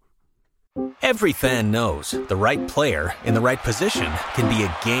well. Every fan knows the right player in the right position can be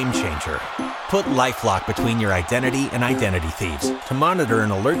a game changer. Put LifeLock between your identity and identity thieves to monitor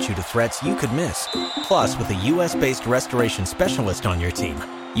and alert you to threats you could miss. Plus, with a U.S.-based restoration specialist on your team,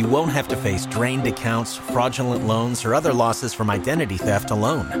 you won't have to face drained accounts, fraudulent loans, or other losses from identity theft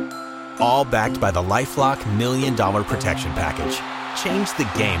alone. All backed by the LifeLock $1 Million Protection Package. Change the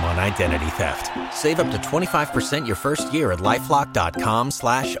game on identity theft. Save up to 25% your first year at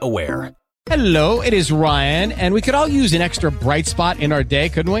LifeLock.com/aware. Hello, it is Ryan, and we could all use an extra bright spot in our day,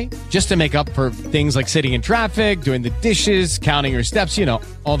 couldn't we? Just to make up for things like sitting in traffic, doing the dishes, counting your steps,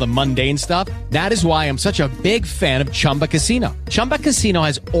 all the mundane stuff. That is why I'm such a big fan of Chumba Casino. Chumba Casino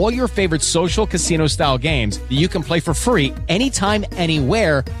has all your favorite social casino-style games that you can play for free anytime,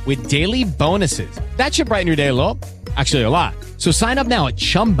 anywhere with daily bonuses. That should brighten your day a little. Actually, a lot. So sign up now at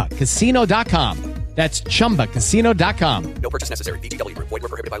ChumbaCasino.com. That's ChumbaCasino.com. No purchase necessary. VGW Group. Void where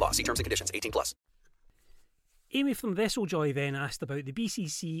prohibited by law. See terms and conditions. 18+. Amy from WrestleJoy then asked about the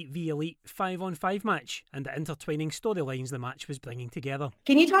BCC v Elite 5-on-5 match and the intertwining storylines the match was bringing together.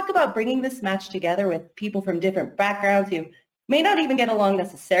 Can you talk about bringing this match together with people from different backgrounds who may not even get along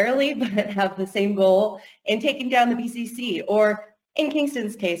necessarily, but have the same goal in taking down the BCC? Or in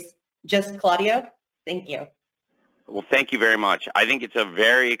Kingston's case, just Claudio? Thank you. Well, thank you very much. I think it's a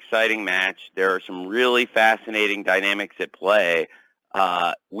very exciting match. There are some really fascinating dynamics at play.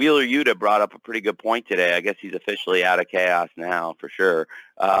 Wheeler Yuta brought up a pretty good point today. I guess he's officially out of chaos now, for sure.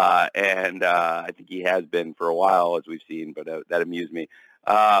 And I think he has been for a while, as we've seen, but that amused me.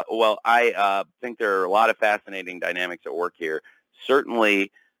 I think there are a lot of fascinating dynamics at work here. Certainly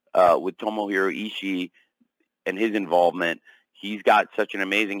with Tomohiro Ishii and his involvement, he's got such an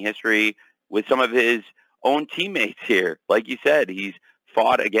amazing history with some of his own teammates here. Like you said, he's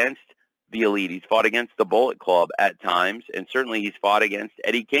fought against the Elite. He's fought against the Bullet Club at times, and certainly he's fought against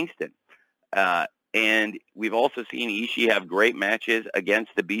Eddie Kingston. And we've also seen Ishii have great matches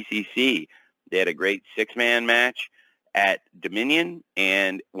against the BCC. They had a great six-man match at Dominion,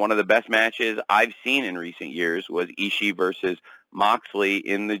 and one of the best matches I've seen in recent years was Ishii versus Moxley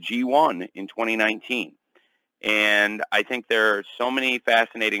in the G1 in 2019. And I think there are so many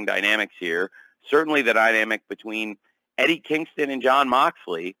fascinating dynamics here. Certainly the dynamic between Eddie Kingston and Jon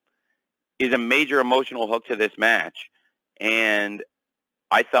Moxley is a major emotional hook to this match. And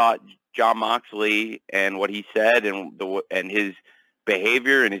I thought Jon Moxley and what he said and his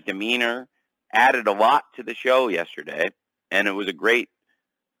behavior and his demeanor added a lot to the show yesterday. And it was a great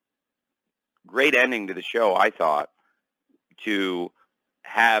ending to the show, I thought, to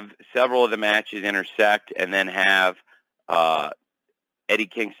have several of the matches intersect and then have Eddie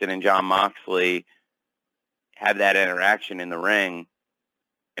Kingston and Jon Moxley have that interaction in the ring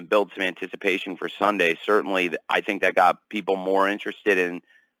and build some anticipation for Sunday. Certainly, I think that got people more interested in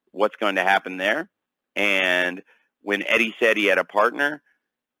what's going to happen there. And when Eddie said he had a partner,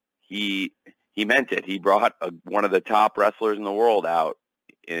 he meant it. He brought one of the top wrestlers in the world out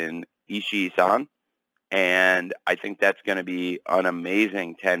in Ishii-san. And I think that's going to be an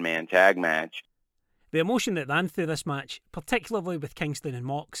amazing 10-man tag match. The emotion that ran through this match, particularly with Kingston and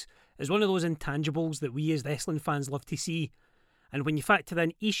Mox, is one of those intangibles that we as wrestling fans love to see. And when you factor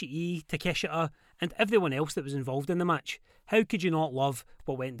in Ishii, Takeshita, and everyone else that was involved in the match, how could you not love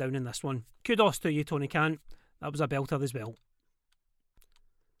what went down in this one? Kudos to you, Tony Khan. That was a belter as well.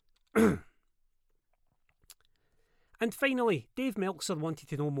 And finally, Dave Meltzer wanted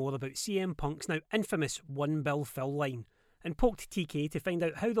to know more about CM Punk's now infamous One Bill Phil line, and poked TK to find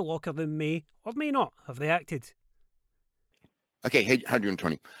out how the locker room may or may not have reacted. Okay, hey, how you doing,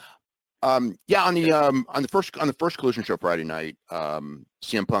 Tony? On the first Collision show Friday night,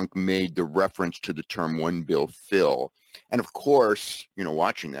 CM Punk made the reference to the term One Bill Phil, and of course,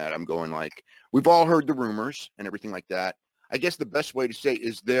 watching that, I'm going like, we've all heard the rumors and everything like that. I guess the best way to say,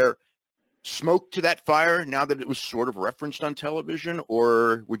 is there smoke to that fire now that it was sort of referenced on television,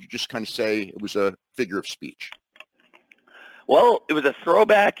 or would you just kind of say it was a figure of speech? Well, it was a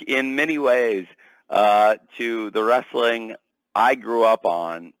throwback in many ways to the wrestling I grew up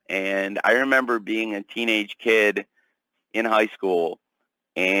on. And I remember being a teenage kid in high school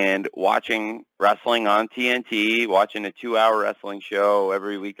and watching wrestling on TNT, watching a 2-hour wrestling show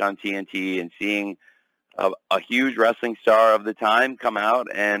every week on TNT, and seeing a huge wrestling star of the time come out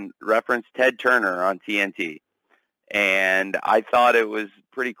and reference Ted Turner on TNT. And I thought it was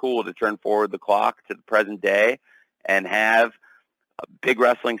pretty cool to turn forward the clock to the present day and have a big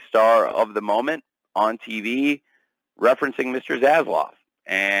wrestling star of the moment on TV referencing Mr. Zasloff.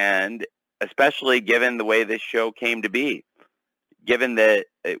 And especially given the way this show came to be, given that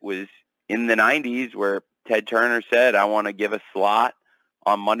it was in the 90s where Ted Turner said, I want to give a slot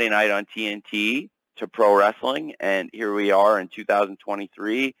on Monday night on TNT to pro wrestling. And here we are in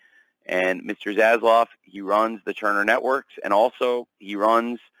 2023. And Mr. Zasloff, he runs the Turner Networks, and also he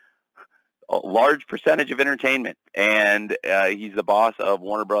runs a large percentage of entertainment. And he's the boss of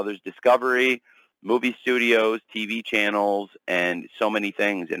Warner Brothers Discovery, movie studios, TV channels, and so many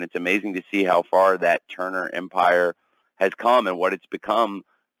things. And it's amazing to see how far that Turner empire has come and what it's become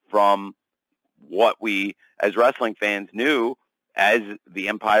from what we as wrestling fans knew as the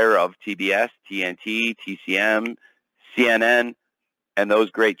empire of TBS, TNT, TCM, CNN, and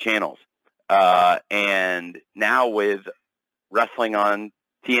those great channels. And now with wrestling on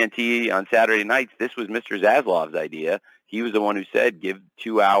TNT on Saturday nights, this was Mr. Zasloff's idea. He was the one who said, give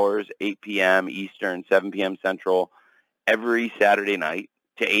 2 hours, 8 p.m. Eastern, 7 p.m. Central, every Saturday night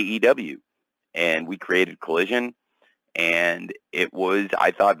to AEW. And we created Collision. And it was,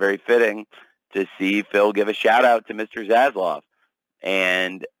 I thought, very fitting to see Phil give a shout-out to Mr. Zasloff.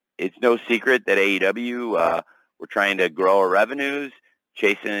 And it's no secret that AEW, we're trying to grow our revenues,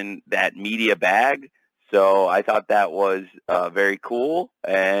 chasing that media bag. So I thought that was very cool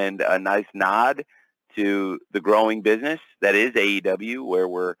and a nice nod to the growing business that is AEW, where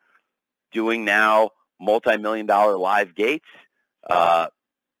we're doing now multi-million-dollar live gates,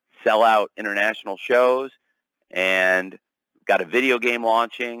 sell out international shows, and got a video game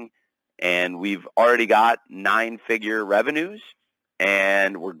launching, and we've already got 9-figure revenues,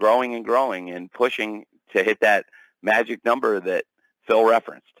 and we're growing and growing and pushing to hit that magic number that Phil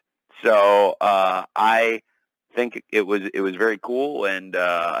referenced. So I think it was very cool and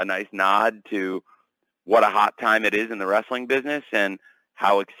a nice nod to what a hot time it is in the wrestling business and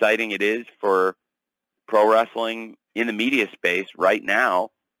how exciting it is for pro wrestling in the media space right now,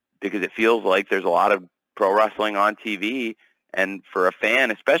 because it feels like there's a lot of pro wrestling on TV. And for a fan,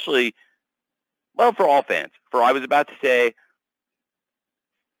 especially, well, for all fans, I was about to say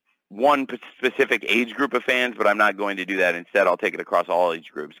one specific age group of fans, but I'm not going to do that. Instead, I'll take it across all age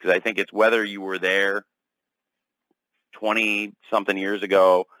groups, because I think it's whether you were there 20-something years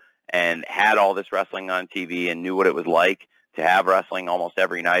ago and had all this wrestling on TV and knew what it was like to have wrestling almost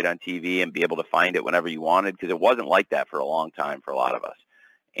every night on TV and be able to find it whenever you wanted, because it wasn't like that for a long time for a lot of us.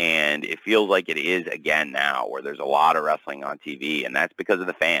 And it feels like it is again now, where there's a lot of wrestling on TV, and that's because of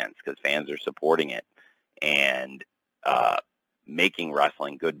the fans, because fans are supporting it and making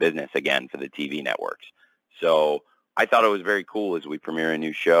wrestling good business again for the TV networks. So I thought it was very cool as we premiere a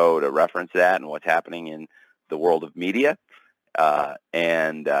new show to reference that and what's happening in the world of media.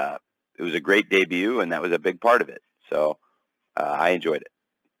 And it was a great debut, and that was a big part of it. So I enjoyed it.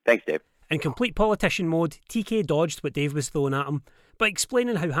 Thanks, Dave. In complete politician mode, TK dodged what Dave was throwing at him, but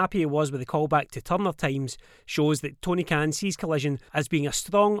explaining how happy he was with the callback to Turner Times shows that Tony Khan sees Collision as being a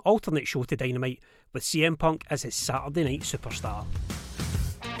strong alternate show to Dynamite, with CM Punk as his Saturday night superstar.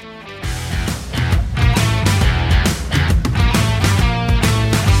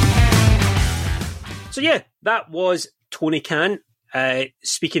 So yeah, that was Tony Khan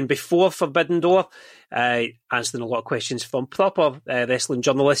speaking before Forbidden Door, answering a lot of questions from proper wrestling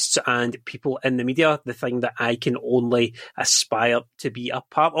journalists and people in the media, the thing that I can only aspire to be a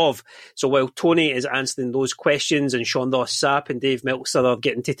part of. So while Tony is answering those questions and Sean Ross Sapp and Dave Meltzer are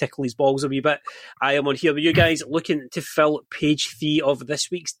getting to tickle his balls a wee bit, I am on here with you guys looking to fill page 3 of this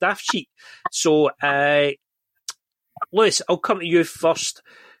week's Daft Sheet. So Lewis, I'll come to you first.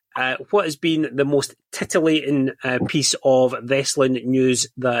 What has been the most titillating piece of wrestling news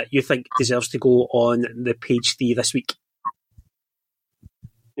that you think deserves to go on the page 3 this week?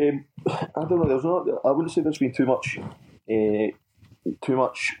 I don't know. I wouldn't say there's been too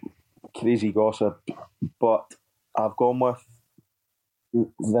much crazy gossip, but I've gone with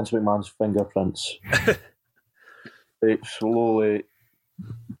Vince McMahon's fingerprints. It's slowly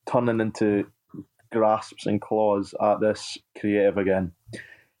turning into grasps and claws at this creative again.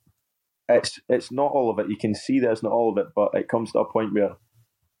 It's not all of it. You can see that it's not all of it, but it comes to a point where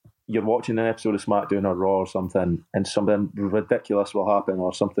you're watching an episode of SmackDown or Raw or something, and something ridiculous will happen,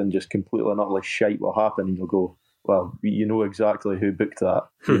 or something just completely and utterly shite will happen, and you'll go, well, you know exactly who booked that.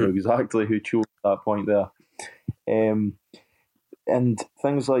 You know exactly who chose that point there. And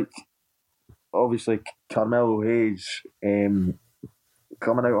things like, obviously, Carmelo Hayes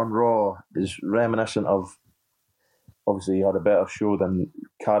coming out on Raw is reminiscent of, obviously, he had a better show than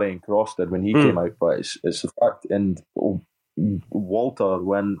Karrion Kross did when he came out, but it's the fact, and Walter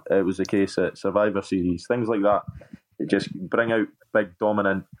when it was the case at Survivor Series, things like that. just bring out big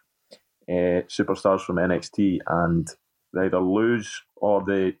dominant superstars from NXT, and they either lose or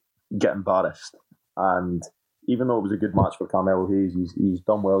they get embarrassed. And even though it was a good match for Carmelo Hayes, he's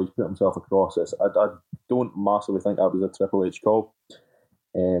done well. He's put himself across. I don't massively think that was a Triple H call.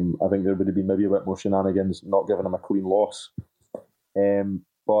 I think there would have been maybe a bit more shenanigans, not giving him a clean loss.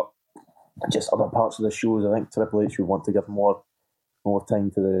 But just other parts of the shows, I think Triple H would want to give more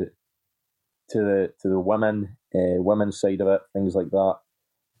time to the women's side of it, things like that.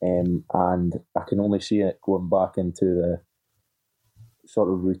 And I can only see it going back into the sort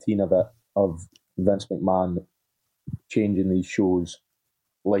of routine of it, of Vince McMahon changing these shows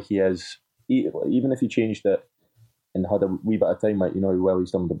like he is. Even if he changed it and had a wee bit of time, like, you know, well,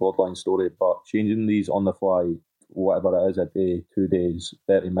 he's done with the Bloodline story, but changing these on the fly, whatever it is, a day, 2 days,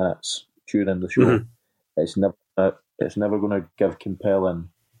 30 minutes during the show, it's never going to give compelling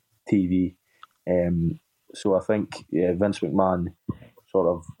TV. So I think Vince McMahon sort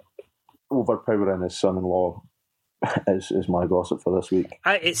of overpowering his son-in-law is my gossip for this week.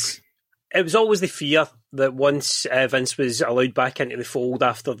 It was always the fear that once Vince was allowed back into the fold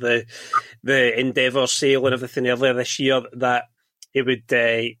after the Endeavour sale and everything earlier this year, that it would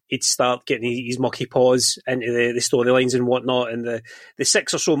he'd start getting his mucky paws into the storylines and whatnot. And the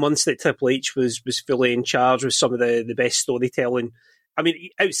 6 or so months that Triple H was fully in charge with some of the best storytelling. I mean,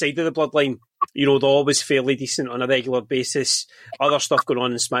 outside of the Bloodline, you know, they're always fairly decent on a regular basis. Other stuff going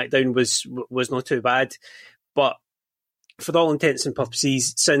on in SmackDown was not too bad. But for all intents and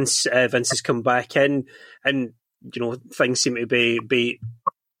purposes, since Vince has come back in, and, you know, things seem to be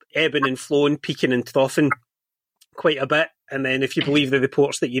ebbing and flowing, peaking and troughing quite a bit. And then, if you believe the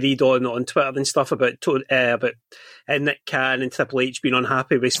reports that you read on Twitter and stuff about Nick Khan and Triple H being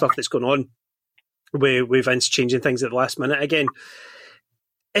unhappy with stuff that's going on, with Vince changing things at the last minute again,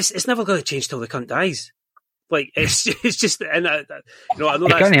 it's never going to change till the cunt dies. Like, it's just, and I know he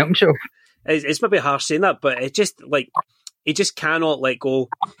can't help himself. It's maybe harsh saying that, but it's just like, he just cannot let go.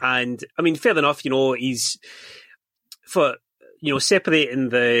 And I mean, fair enough, you know, he's for, you know, separating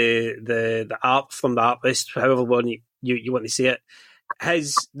the art from the artist, however one you want to say it.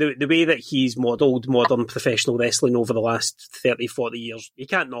 The way that he's modelled modern professional wrestling over the last 30, 40 years, you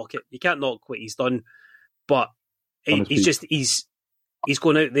can't knock it. You can't knock what he's done. But he's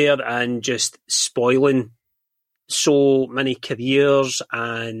going out there and just spoiling so many careers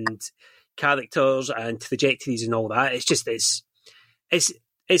and characters and trajectories and all that. It's just it's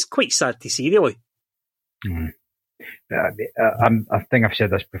quite sad to see, really. I think I've said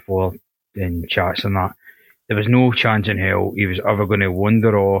this before in chats and that. There was no chance in hell he was ever going to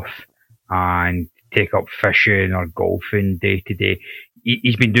wander off and take up fishing or golfing day to day.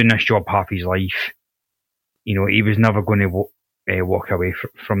 He's been doing this job half his life. You know, he was never going to walk away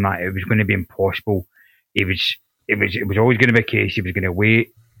from that. It was going to be impossible. It was always going to be a case he was going to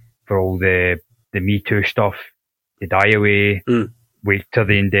wait for all the Me Too stuff to die away, wait till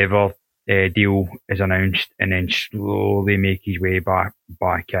the Endeavour deal is announced, and then slowly make his way back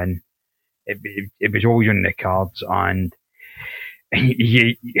in. It was always on the cards, and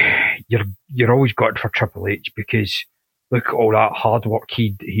you're always got for Triple H, because look at all that hard work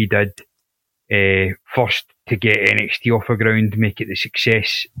he did first to get NXT off the ground, make it the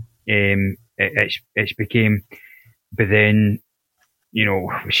success it's became. But then, you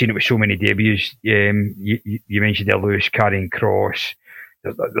know, we've seen it with so many debuts. You mentioned the Lewis, Karrion Kross.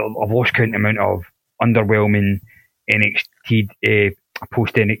 I've lost count the amount of underwhelming NXT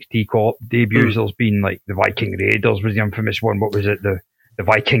post NXT call-up debuts. There's been, like, the Viking Raiders was the infamous one. What was it? The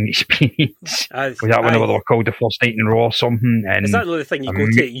Viking Experience. Was that when they were called the first night in Raw or something? And is that another thing you go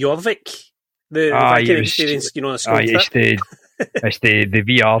to Jorvik? The Viking Experience, you know, it's the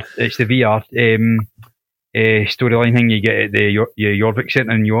VR. It's the VR storyline thing you get at the Jorvik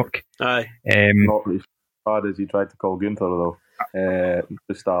Centre in New York. Not as bad as he tried to call Gunther though. To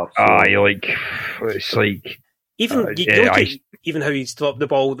start. So. It's like even how he's dropped the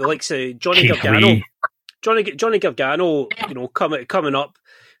ball. The likes of Johnny Gargano. Johnny Gargano, you know, coming up,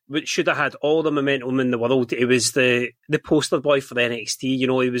 which should have had all the momentum in the world. It was the poster boy for the NXT. You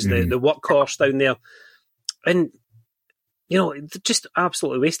know, he was the workhorse down there, and you know, just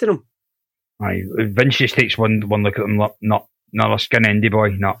absolutely wasting him. Vince just takes one look at him, not a skin indie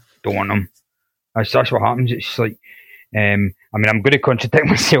boy. No, don't want him. That's what happens. It's like, I mean, I'm going to contradict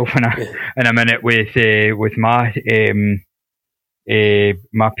myself in a minute with my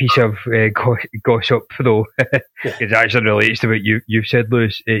my piece of gossip though, because it actually relates to what you've said,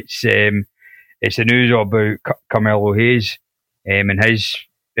 Lewis. It's the news about Carmelo Hayes and his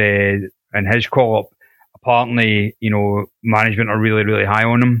call up. Apparently, you know, management are really, really high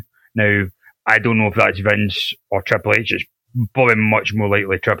on him now. I don't know if that's Vince or Triple H. It's probably much more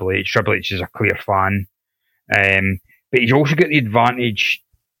likely Triple H. Triple H is a clear fan. But he's also got the advantage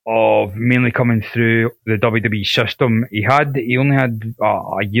of mainly coming through the WWE system. He only had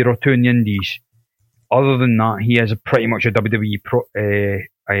a year or two in the Indies. Other than that, he is pretty much a WWE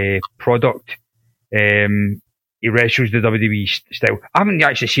product. He wrestles the WWE style. I haven't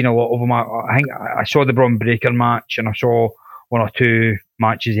actually seen a lot of him. I think I saw the Braun Breaker match, and I saw one or two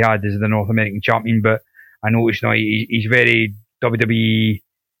matches he had as the North American champion. But I noticed now he's very WWE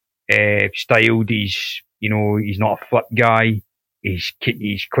styled. He's not a flip guy. He's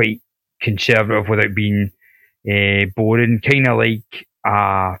quite conservative without being boring. Kind of like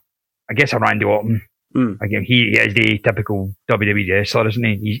I guess a Randy Orton. Again, he is the typical WWE wrestler, isn't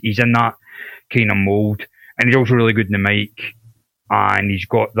he? He's in that kind of mould, and he's also really good in the mic, and he's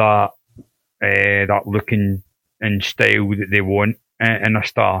got that look and style that they want in a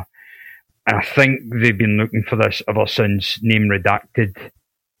star. And I think they've been looking for this ever since Name Redacted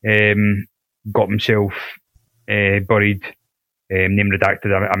got himself buried. Name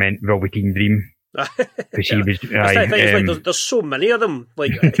Redacted, I meant Velveteen Dream. Because he was. There's so many of them.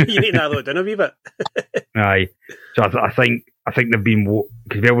 Like you need to narrow it down a wee bit. Aye, so I think they've been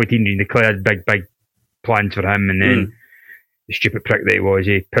because Velveteen Dream declared big plans for him, and then the stupid prick that he was,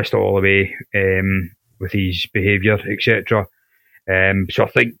 he pissed it all away with his behaviour, etc. So I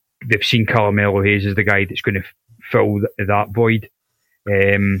think they've seen Carmelo Hayes as the guy that's going to fill that void.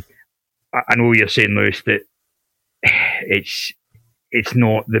 I know you're saying, Lewis, that it's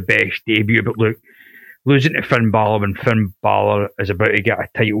not the best debut, but look, losing to Finn Balor when Finn Balor is about to get a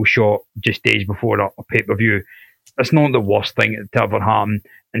title shot just days before a pay-per-view, that's not the worst thing to ever happen.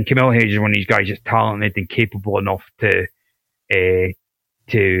 And Carmelo Hayes is one of these guys that's talented and capable enough to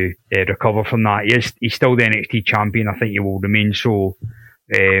recover from that. He's still the NXT champion. I think he will remain so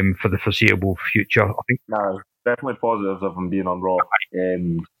for the foreseeable future. I think. No, definitely positives of him being on Raw.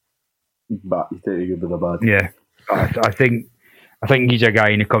 But you take the good with the bad. Yeah, I think he's a guy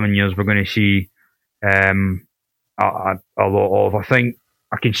in the coming years we're going to see a lot of. I think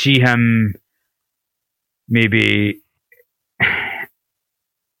I can see him maybe.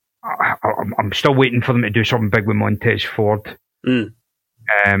 I'm still waiting for them to do something big with Montez Ford. I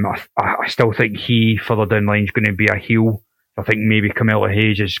still think he further down the line is going to be a heel. I think maybe Carmelo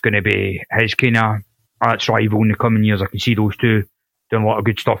Hayes is going to be his kind of arch rival in the coming years. I can see those two doing a lot of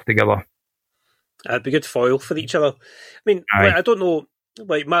good stuff together. It'd be good foil for each other. I mean, I don't know.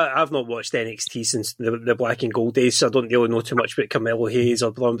 I've not watched NXT since the Black and Gold days, so I don't really know too much about Carmelo Hayes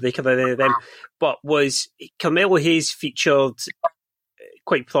or Braun Breaker or any of them. But was Carmelo Hayes featured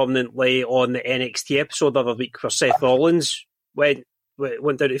quite prominently on the NXT episode the other week where Seth Rollins went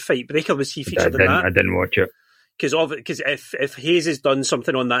down to fight Breaker? Was he featured in that? I didn't watch it. Because if Hayes has done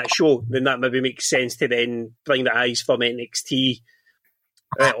something on that show, then that maybe makes sense to then bring the eyes from NXT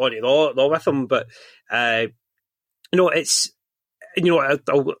onto Raw with him. But it's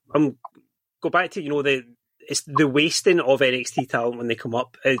I'm go back to it's the wasting of NXT talent when they come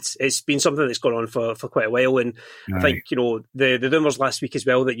up. It's been something that's gone on for quite a while, and I think the rumours last week as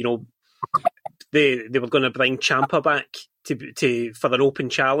well that they were going to bring Ciampa back to for an open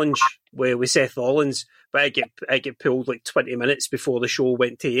challenge with Seth Rollins, but I get pulled like 20 minutes before the show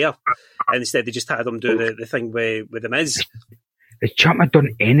went to air, and instead they just had him do the thing with the Miz. Has Ciampa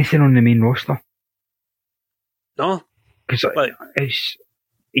done anything on the main roster? No, because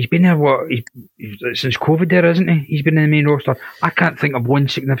he's been there since COVID there, isn't he? He's been in the main roster. I can't think of one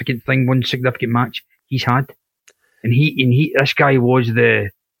significant match he's had, and this guy was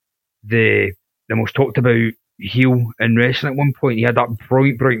the most talked about heel in wrestling at one point. He had that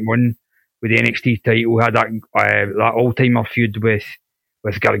brilliant win with the NXT title. He had that all timer feud with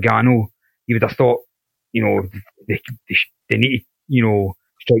Gargano. You would have thought, they need to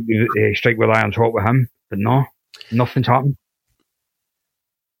strike with iron's hot with him, but no, nothing's happened.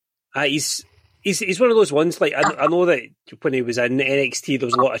 He's one of those ones. Like I know that when he was in NXT, there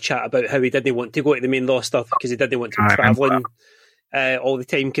was a lot of chat about how he didn't want to go to the main roster because he didn't want to be travelling all the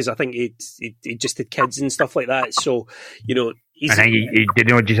time, because I think he just had kids and stuff like that. So I think he did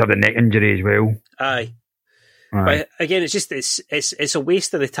not just have the neck injury as well. Aye. But again, it's just it's a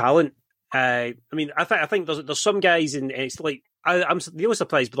waste of the talent. I mean, I think there's some guys and it's like I'm really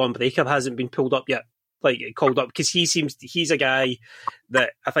surprised Braun Breaker hasn't been pulled up yet. Like called up, because he's a guy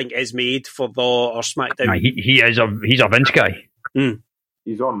that I think is made for Raw or SmackDown. He's a Vince guy.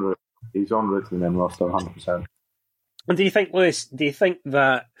 He's on route to the main roster 100%. And do you think, Lewis? Do you think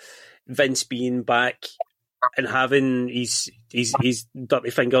that Vince being back and having his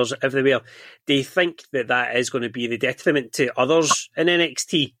dirty fingers everywhere, do you think that is going to be the detriment to others in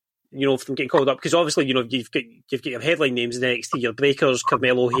NXT from getting called up? Because obviously, you've got your headline names in NXT, your Breakers,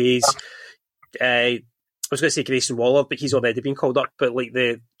 Carmelo Hayes. I was going to say Grayson Waller, but he's already been called up. But like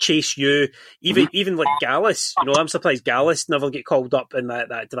the Chase U, even like Gallus, I'm surprised Gallus never get called up in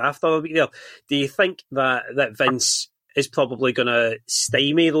that draft the other week there. Do you think that Vince is probably going to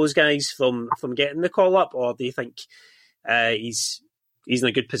stymie those guys from getting the call up, or do you think he's in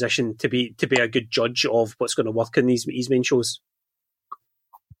a good position to be a good judge of what's going to work in these main shows?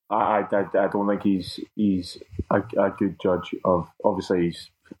 I don't think he's a good judge of. Obviously,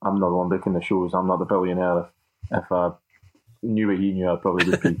 I'm not the one booking the shows. I'm not the billionaire. If I knew what he knew, I probably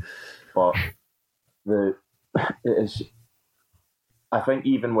would be. But I think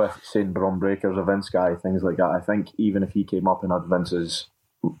even with saying Braun Breaker's a Vince guy, things like that, I think even if he came up and had Vince's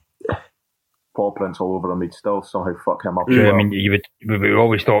paw prints all over him, he'd still somehow fuck him up. Yeah, I mean, we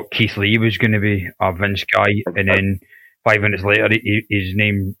always thought Keith Lee was going to be a Vince guy, and then 5 minutes later, his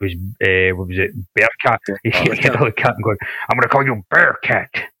name was, what was it, Bearcat? He hit the cat and going, I'm going to call you Bearcat.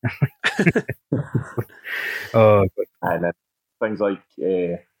 And then things like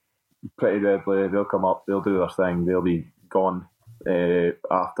Pretty Deadly, they'll come up, they'll do their thing, they'll be gone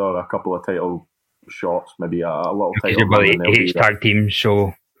after a couple of title shots, maybe a little title. His tag team,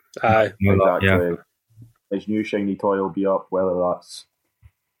 so... exactly. Yeah. His new shiny toy will be up, whether that's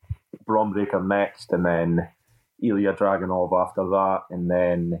Braun Breaker next, and then Ilya Dragunov after that, and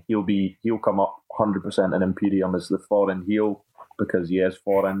then he'll come up 100% in Imperium as the foreign heel because he is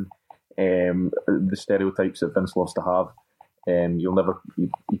foreign. The stereotypes that Vince loves to have.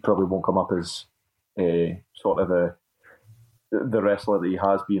 He probably won't come up as sort of the wrestler that he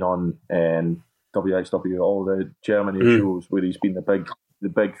has been on WXW, all the Germany shows where he's been the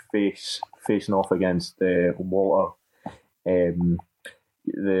big face facing off against Walter.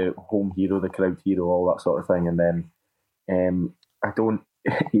 The home hero, the crowd hero, all that sort of thing. And then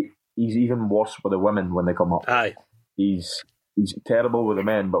he's even worse with the women when they come up. Aye. He's terrible with the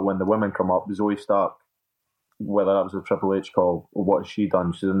men, but when the women come up, Zoe Stark, whether that was a Triple H call or what has she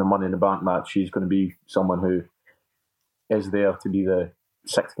done, she's in the Money in the Bank match, she's going to be someone who is there to be the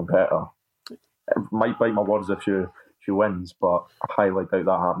sixth competitor. It might bite my words if she wins, but I highly doubt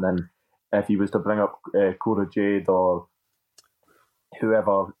that happening. If he was to bring up Cora Jade or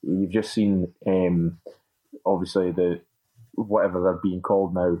whoever, you've just seen obviously whatever they're being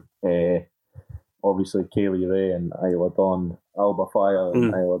called now, obviously Kaylee Ray and Isla Dawn, Alba Fire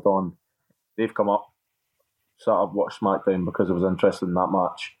and Isla Dawn, they've come up, sat up, watched SmackDown because I was interested in that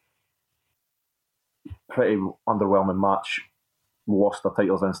match. Pretty underwhelming match, lost their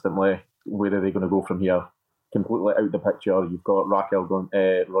titles instantly. Where are they going to go from here? Completely out the picture. You've got Raquel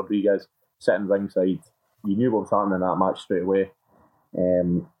Rodriguez sitting ringside. You knew what was happening in that match straight away.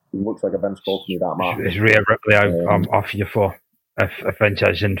 It looks like a Vince called me that match. It's Rhea Ripley I'm off you for if Vince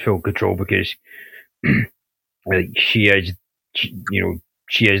is in full control, because she is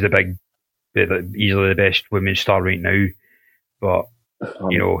the big, easily the best women's star right now. But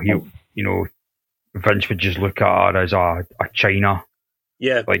Vince would just look at her as a China.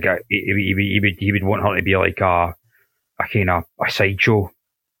 Yeah, like he would want her to be like a kind of a sideshow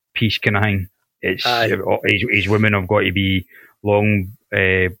piece kind of thing. His women have got to be long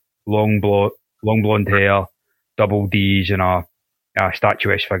blonde hair, double D's, and a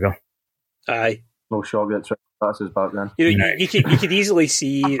statuesque figure. Aye. No shortcuts. That's his back then. You could easily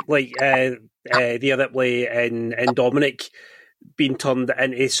see like the Ripley and Dominic being turned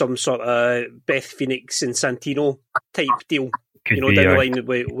into some sort of Beth Phoenix and Santino type deal. Down the line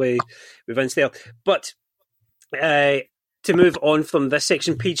with Vince there. But to move on from this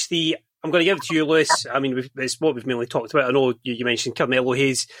section, page 3, I'm going to give it to you, Lewis. I mean, it's what we've mainly talked about. I know you mentioned Carmelo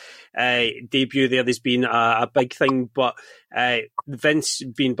Hayes' debut there. There's been a big thing, but Vince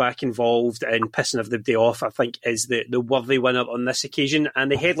being back involved and pissing everybody off, I think, is the worthy winner on this occasion.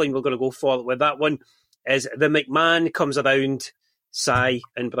 And the headline we're going to go for with that one is the McMahon comes around, sigh,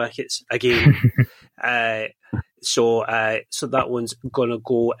 in brackets, again. So that one's going to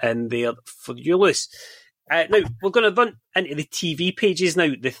go in there for you, Lewis. Now, we're going to run into the TV pages now,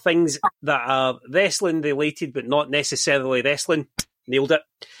 the things that are wrestling related, but not necessarily wrestling. Nailed it.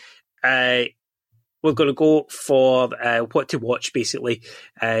 We're going to go for what to watch, basically,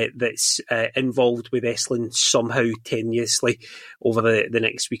 that's involved with wrestling somehow tenuously over the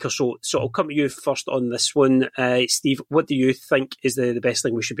next week or so. So I'll come to you first on this one. Steve, what do you think is the best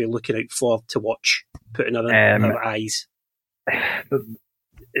thing we should be looking out for to watch, putting our eyes?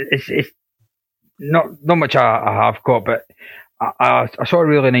 It's not much I have got, but I saw a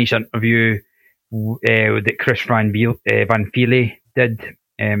really nice interview that Chris Van Fele did.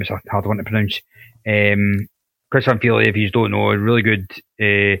 It's a hard one to pronounce. Chris Van Fele, if you don't know, a really good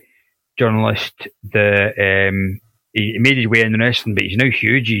journalist that he made his way in wrestling, but he's now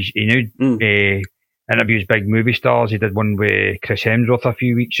huge. He now interviews big movie stars. He did one with Chris Hemsworth a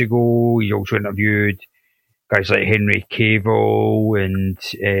few weeks ago. He's also interviewed guys like Henry Cavill and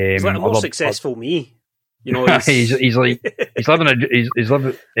he's like a more successful me. You know, he's living a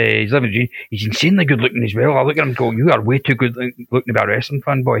dream. He's insanely good looking as well. I look at him and go, "You are way too good looking to be a wrestling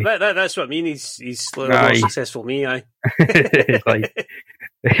fan, boy." That's what I mean. He's like a more successful me. Aye. It's like,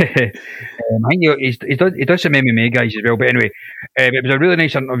 I think he does some MMA guys as well. But anyway, it was a really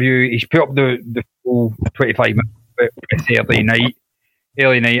nice interview. He's put up the full 25 minutes with early night.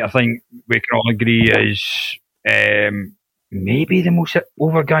 Early night, I think we can all agree is maybe the most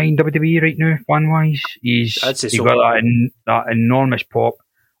over guy in WWE right now, fan-wise. He got that enormous pop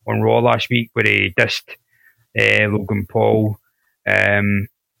on Raw last week where he dissed Logan Paul.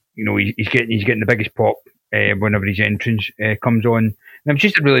 He's getting the biggest pop whenever his entrance comes on. And it was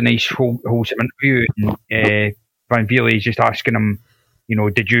just a really nice, wholesome interview. And Van Vliet is just asking him,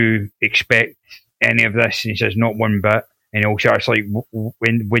 did you expect any of this? And he says, not one bit. And also, it's like,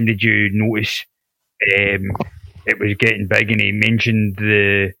 when did you notice it was getting big? And he mentioned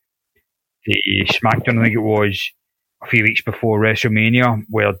the SmackDown, I think it was, a few weeks before WrestleMania,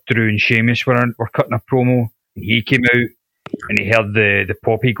 where Drew and Sheamus were cutting a promo. And he came out and he heard the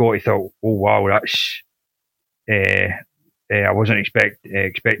pop he got. He thought, oh wow, that's I wasn't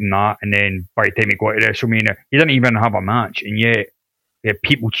expecting that. And then by the time he got to WrestleMania, he didn't even have a match, and yet he had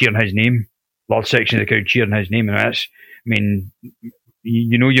people cheering his name, large section of the crowd cheering his name. And that's, I mean,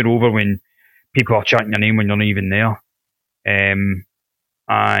 you're over when people are chanting your name when you're not even there.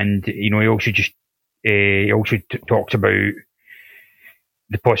 And he also talked about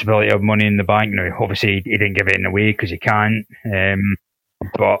the possibility of Money in the Bank. Now, obviously, he didn't give it away because he can't.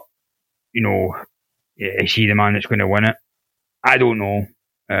 But is he the man that's going to win it? I don't know.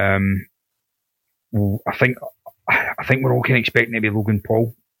 I think we're all kind of expecting it to be Logan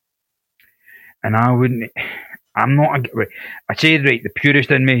Paul, and I'm not. I'd say the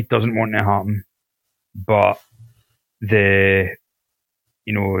purist in me doesn't want it to happen, but the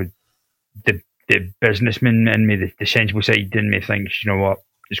businessman in me, the sensible side in me thinks, you know what,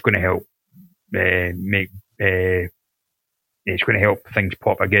 it's going to help it's going to help things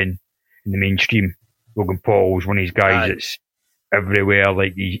pop again in the mainstream. Logan Paul's one of these guys that's everywhere.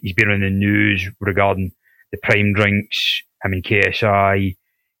 Like he's been on the news regarding the prime drinks. I mean, KSI.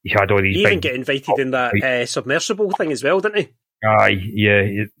 He's had all these. He even get invited in that submersible thing as well, didn't he? Aye,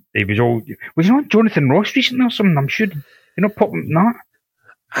 yeah. He was all. Was he not Jonathan Ross recently or something? I'm sure. You know, pop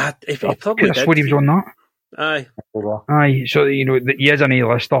that. He probably did. That's what he was on that. Aye. So he is an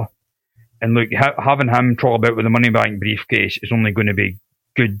A-lister, and look, having him trot about with the Money Bank briefcase is only going to be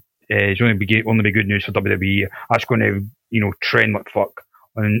good. It's only be good news for WWE. That's going to trend like fuck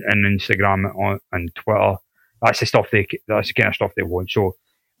on Instagram and Twitter. That's the kind of stuff they want. So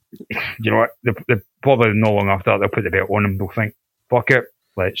you know what? They probably no long after that they'll put the belt on him. They'll think, fuck it,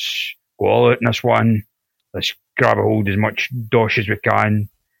 let's go all out in this one. Let's grab a hold as much dosh as we can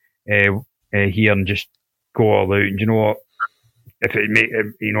here and just go all out. And you know what? If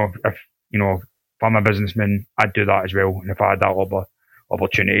I'm a businessman, I'd do that as well. And if I had that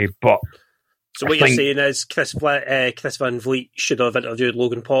opportunity, but so what you're saying is Chris Van Vliet should have interviewed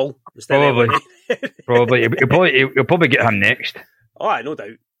Logan Paul instead. Probably. He'll probably get him next. Oh, no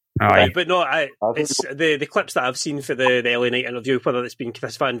doubt. Aye. But no, it's the clips that I've seen for the LA Knight interview, whether it's been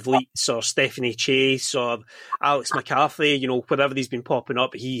Chris Van Vliet or Stephanie Chase or Alex McCarthy, wherever he's been popping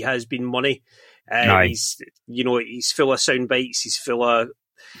up, he has been money. He's full of sound bites. He's full of,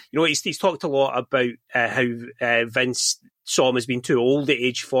 he's talked a lot about how Vince saw him as being too old at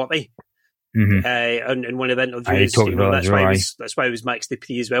age 40. Mm-hmm. In one of the interviews, that's why he was Max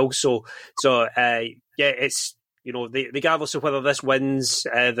Dupree as well. So it's. Regardless of whether this wins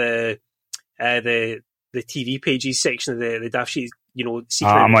the TV pages section of the Daft Sheet, seeking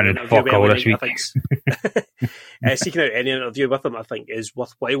out an interview with him, seeking out any interview with him, I think, is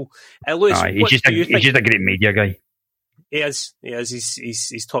worthwhile. Lewis, he's just a great media guy. He is.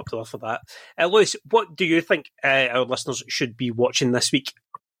 He's top to for that. Lewis, what do you think our listeners should be watching this week?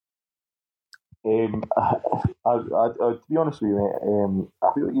 To be honest with you, mate,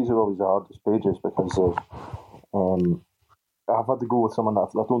 I feel like these are always the hardest pages because of. I've had to go with someone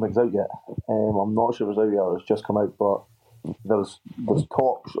that I don't think's out yet. I'm not sure if it's out yet or it's just come out, but there's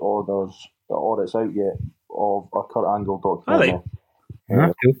talks or it's out yet of a Kurt Angle documentary.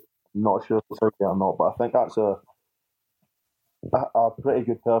 Cool. Not sure if it's out yet or not, but I think that's a pretty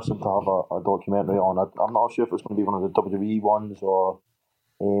good person to have a documentary on. I'm not sure if it's going to be one of the WWE ones or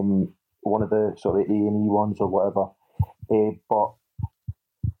one of the sort of A&E ones or whatever. But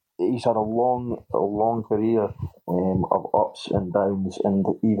he's had a long career of ups and downs, and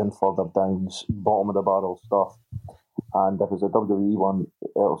even further downs, bottom of the barrel stuff. And if it's a WWE one,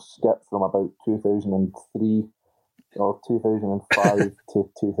 it'll skip from about 2003 or 2005 to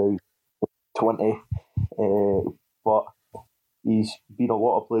 2020. But he's been a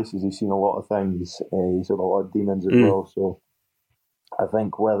lot of places. He's seen a lot of things. He's had a lot of demons as well. So I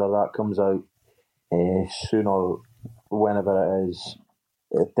think whether that comes out soon or whenever it is,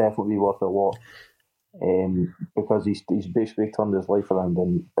 it'd definitely be worth a watch. Because he's basically turned his life around,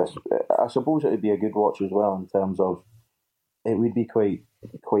 and I suppose it would be a good watch as well in terms of it would be quite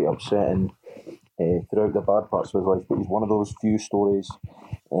upsetting throughout the bad parts of his life, but he's one of those few stories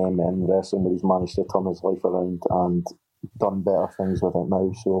in wrestling where he's managed to turn his life around and done better things with it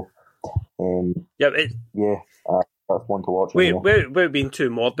now. So that's one to watch. We're being too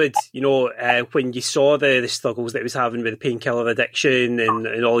morbid, when you saw the struggles that he was having with the painkiller addiction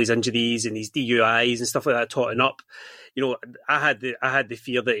and all his injuries and his DUIs and stuff like that totting up. I had the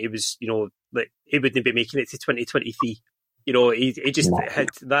fear that he was, that he wouldn't be making it to 2023. He just had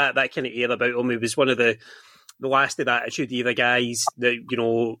that kind of air about him. He was one of the last of that Attitude Era guys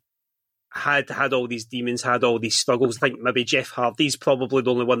that, had all these demons, had all these struggles. I think maybe Jeff Hardy's probably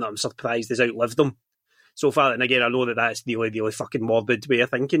the only one that I'm surprised has outlived them so far. And again, I know that that's really, really fucking morbid way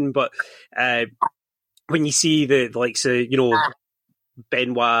of thinking, but when you see the likes of,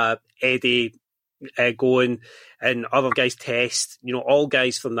 Benoit, Eddie going, and other guys Test, all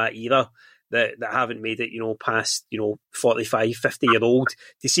guys from that era that haven't made it, past, 45, 50-year-old,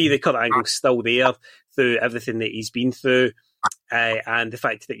 to see that Kurt Angle's still there through everything that he's been through, and the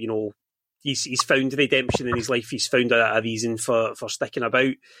fact that, he's found redemption in his life, he's found a reason for sticking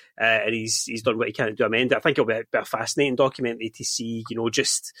about, and he's done what he can to amend it. I think it'll be a fascinating documentary to see,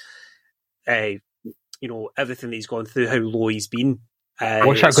 just, everything that he's gone through, how low he's been.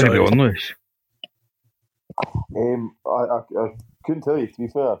 What's that going to be on, Lewis? I couldn't tell you, to be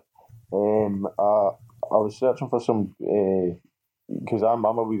fair. I was searching for some because I'm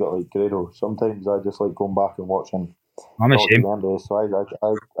a wee bit like Grado. Sometimes I just like going back and watching documentaries. So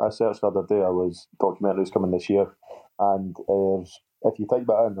I searched the other day. I was documentaries coming this year, and if you type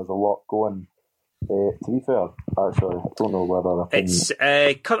that in, there's a lot going. To be fair, actually, I don't know whether it's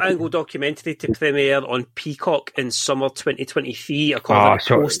Kurt Angle documentary to premiere on Peacock in summer 2023, according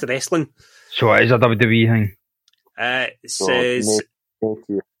to Post Wrestling. So it is a WWE thing. It says.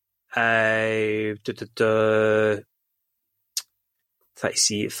 Try to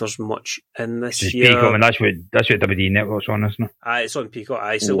see if there's much in this year. Peacock, I mean, that's what WWE Network's on, isn't it? It's on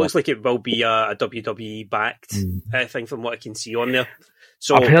Peacock. So it looks like it will be a WWE backed thing from what I can see on there.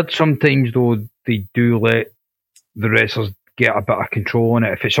 So I've heard sometimes though they do let the wrestlers get a bit of control on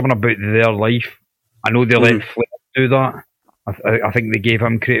it. If it's something about their life, I know they let Flair do that. I think they gave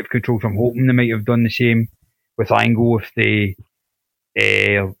him creative control. So I'm hoping they might have done the same with Angle if they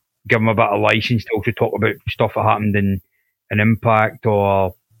give him a bit of license to also talk about stuff that happened in Impact,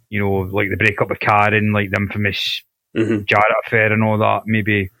 or like the breakup with Karen, like the infamous Jarrett affair and all that.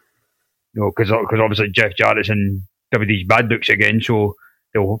 Maybe because obviously Jeff Jarrett's in WWE's bad books again, so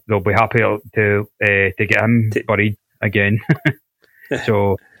they'll be happy to get him buried again.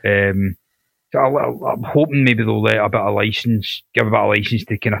 So I'm hoping maybe they'll let give a bit of license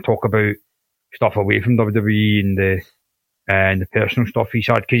to kind of talk about stuff away from WWE and the personal stuff he's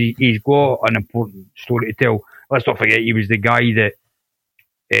had, because he's got an important story to tell. Let's not forget he was the guy that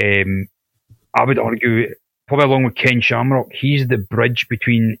I would argue, probably along with Ken Shamrock, he's the bridge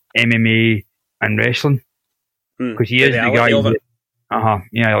between MMA and wrestling, because he is the guy that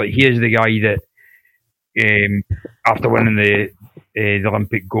he is the guy that after winning the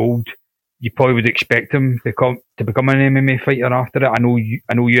Olympic gold, you probably would expect him to become an MMA fighter after it. I know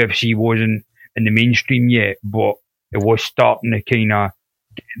UFC wasn't in the mainstream yet, but it was starting to kind of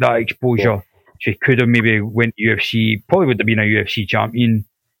get that exposure. So he could have maybe went to UFC, probably would have been a UFC champion,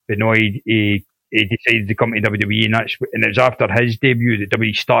 but no, he decided to come to WWE, and it was after his debut that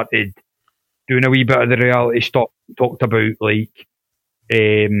WWE started doing a wee bit of the reality stuff, talked about like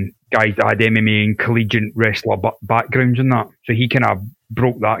guys that had MMA and collegiate wrestler backgrounds and that. So he kind of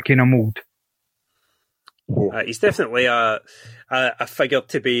broke that kind of mould. He's definitely a figure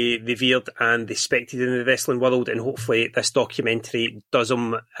to be revered and respected in the wrestling world, and hopefully this documentary does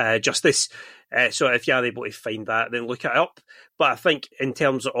him justice. So if you are able to find that, then look it up. But I think in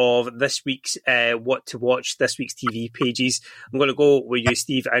terms of this week's what to watch, this week's TV pages, I'm going to go with you,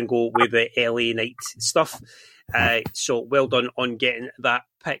 Steve, and go with the LA Knight stuff. So well done on getting that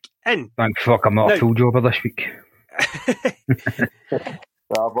pick in. Thank fuck I'm not a full jobber this week.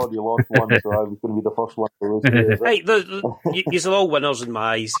 I've already lost one, so I was going to be the first one to lose today. Hey, these are all winners in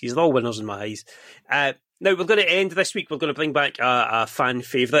my eyes. These are all winners in my eyes. Now, we're going to end this week. We're going to bring back a fan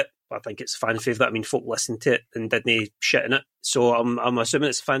favourite. I think it's a fan favourite. I mean, folk listened to it and didn't shit in it. So I'm assuming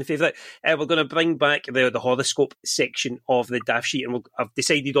it's a fan favourite. We're going to bring back the horoscope section of the Daft Sheet, and I've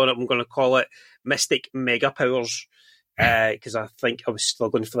decided on it. I'm going to call it Mystic Mega Powers. Because I think I was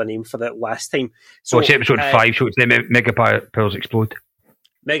struggling for the name for that last time. So it's episode 5, so it's the Mega Powers Explode.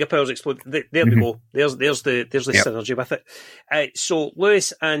 Mega Powers Explode. There we go. There's the synergy with it. So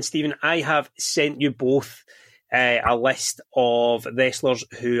Lewis and Stephen, I have sent you both a list of wrestlers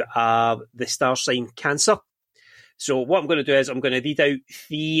who are the star sign Cancer. So what I'm going to do is I'm going to read out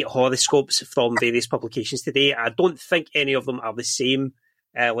 3 horoscopes from various publications today. I don't think any of them are the same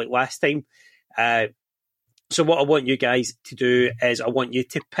like last time. So what I want you guys to do is I want you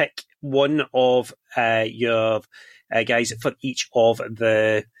to pick one of your guys for each of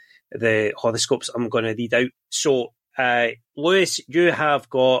the horoscopes I'm going to read out. So, Lewis, you have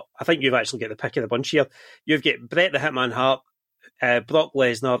got, I think you've actually got the pick of the bunch here. You've got Bret the Hitman Hart, Brock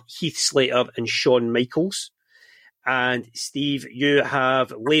Lesnar, Heath Slater, and Shawn Michaels. And Steve, you have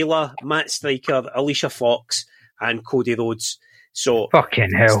Layla, Matt Striker, Alicia Fox, and Cody Rhodes. So,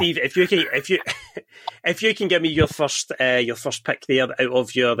 fucking hell, Steve, if you can give me your first pick there out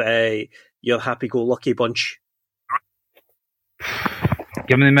of your happy-go-lucky bunch.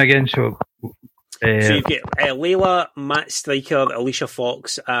 Give me them again. So you get Layla, Matt Striker, Alicia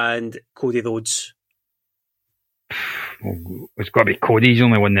Fox, and Cody Rhodes. It's got to be Cody. He's the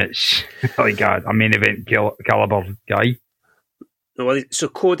only one that's like a main event caliber guy. No, so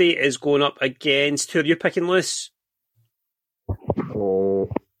Cody is going up against, who are you picking, Lewis?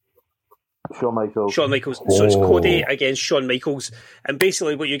 Shawn Michaels. So it's Cody against Shawn Michaels, and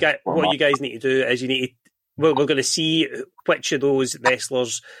basically what you guys need to do is you need to. We're going to see which of those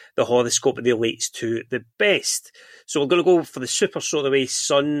wrestlers the horoscope relates to the best. So we're going to go for the Super Solarway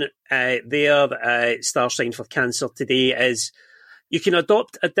Sun. Their star sign for Cancer today is you can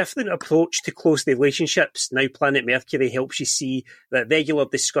adopt a different approach to close relationships. Now Planet Mercury helps you see that regular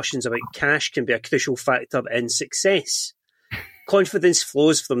discussions about cash can be a crucial factor in success. Confidence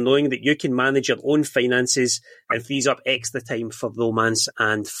flows from knowing that you can manage your own finances and frees up extra time for romance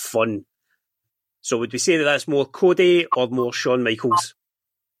and fun. So would we say that that's more Cody or more Shawn Michaels?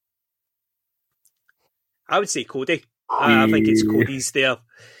 I would say Cody. I think it's Cody's there.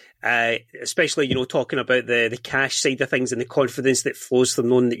 Especially, talking about the cash side of things and the confidence that flows from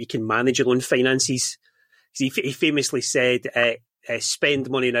knowing that you can manage your own finances. He famously said,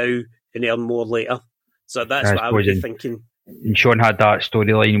 spend money now and earn more later. So that's what I would be thinking. And Shawn had that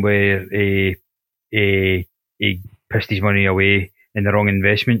storyline where he pissed his money away in the wrong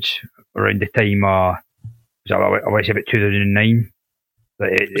investments around the time, I want to say about 2009. Was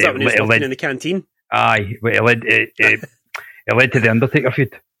that when he was working in the canteen? Aye, but it led to the Undertaker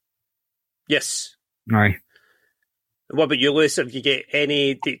feud. Yes. Aye. What about you, Lewis? If you get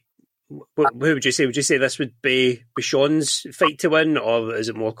any, who would you say? Would you say this would be Shawn's fight to win, or is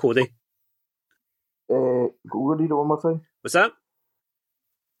it more Cody? We'll read it one more time. What's that?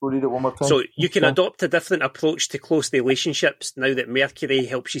 We'll read it one more time. So you can adopt a different approach to close relationships now that Mercury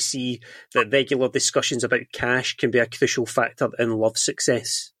helps you see that regular discussions about cash can be a crucial factor in love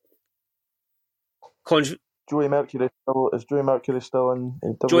success. Joey Mercury is Joey Mercury still in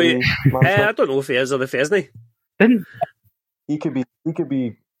Joey? I don't know if he is or if he isn't. He could be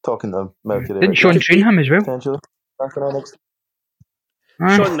talking to Mercury. Didn't Shawn train him as well? Potentially.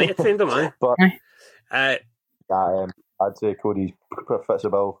 Shawn might have trained him, but I'd say Cody fits the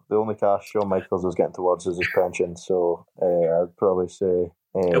bill. The only cash Shawn Michaels is getting towards is his pension, so I'd probably say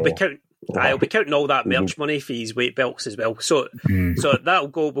he'll be counting all that merch money for his weight belts as well. So that'll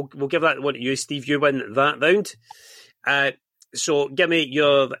go. We'll give that one to you, Steve. You win that round. So give me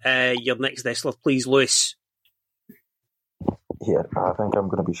your next wrestler, please, Lewis. Yeah, I think I'm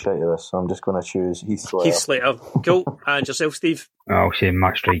going to be shite at this, so I'm just going to choose Heath Slater. Heath Slater, cool. And yourself, Steve? I'll say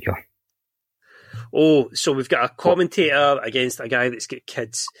Matt Striker. Oh, so we've got a commentator against a guy that's got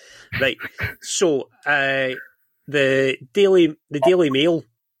kids, right? So the Daily Mail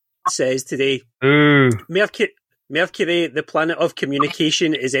says today, Mercury, the planet of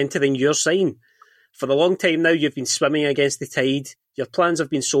communication, is entering your sign. For a long time now, you've been swimming against the tide. Your plans have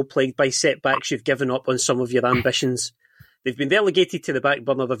been so plagued by setbacks, you've given up on some of your ambitions. They've been relegated to the back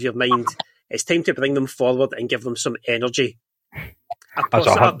burner of your mind. It's time to bring them forward and give them some energy.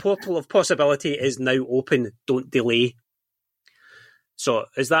 A portal of possibility is now open. Don't delay. So,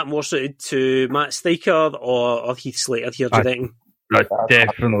 is that more suited to Matt Striker or Heath Slater here, do you reckon?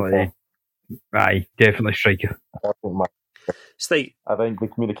 Definitely. Aye, definitely Striker. Steve. I think the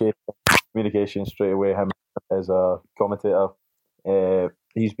communication straight away, him as a commentator,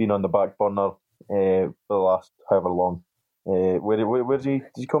 he's been on the back burner for the last however long. Where does he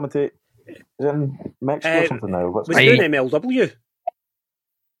commentate? Is it in Mexico or something now? Was he doing MLW?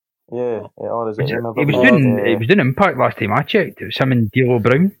 Yeah, or is it MLW? He was doing Impact last time I checked. It was him and D'Lo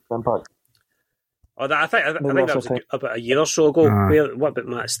Brown. Impact. I think that was about a year or so ago. What about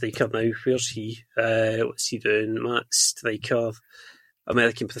Matt Stryker now? Where's he? What's he doing? Matt Stryker,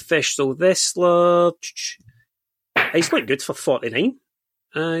 American professional wrestler. He's looking good for 49.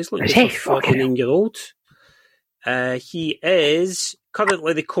 He's looking good for 49-year-old. He is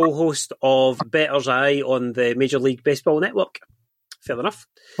currently the co-host of Better's Eye on the Major League Baseball Network. Fair enough.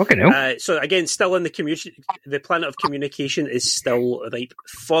 Okay, so again, still in the planet of communication is still ripe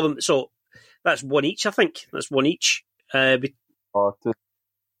for them. So that's one each, I think. That's one each. So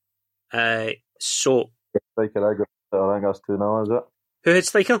Stryker, I think that's 2-0, is it? Who had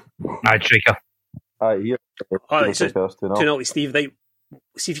Stryker? I had Stryker. Yeah. Alright, so 2-0 to Steve. Right.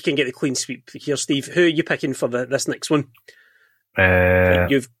 See if you can get the clean sweep here, Steve. Who are you picking for this next one?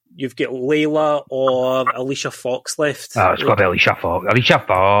 You've got Layla or Alicia Fox left. Oh, it's got to be Alicia Fox.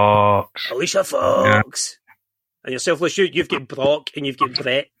 Alicia Fox. Yeah. And yourself, Liz, you've got Brock and you've got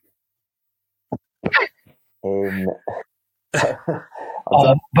Brett. But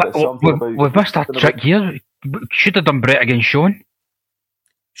we've missed a trick here. Should have done Brett against Sean.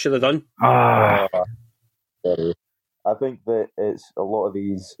 Should have done. I think that it's a lot of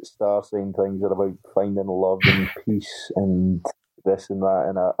these star sign things are about finding love and peace and this and that,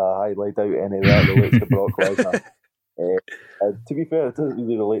 and I highlight out any of that relates to Brock Lesnar. To be fair, it doesn't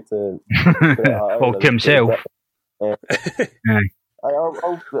really relate to well, to himself. I'll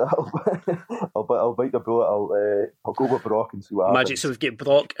bite the bullet. I'll go with Brock and see what happens. Magic. So we've got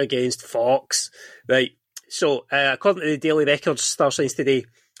Brock against Fox, right? So according to the Daily Records star signs today,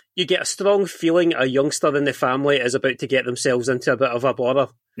 you get a strong feeling a youngster in the family is about to get themselves into a bit of a bother.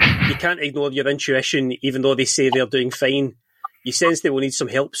 You can't ignore your intuition, even though they say they're doing fine. You sense they will need some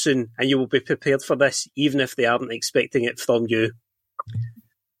help soon, and you will be prepared for this, even if they aren't expecting it from you.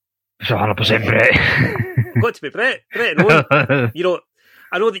 It's 100% Brett. Got to be Brett. Alone.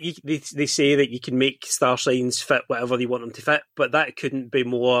 I know that they say that you can make star signs fit whatever you want them to fit, but that couldn't be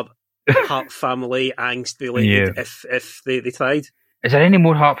more Hart family angst related if they tried. Is there any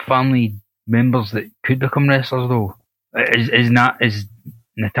more Hart family members that could become wrestlers though? Is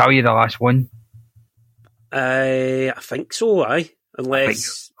Natalia the last one? I think so.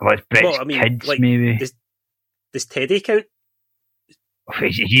 Unless Brett's kids, like, maybe. Does Teddy count?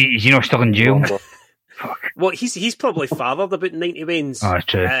 Is he not still in jail? Well, he's probably fathered about 90 wins. Oh, that's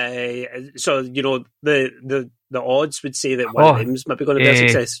true. So the odds would say that one of them's maybe going to be a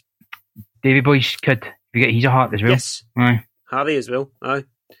success. Davey Boy's kid. He's a Hart as well. Yes. Aye. Harry as well. Aye.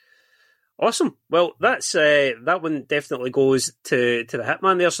 Awesome. Well, that's that one definitely goes to the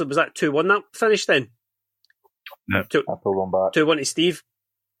Hitman there. So was that 2-1 that finished then? No. I pulled one back. 2-1 to Steve.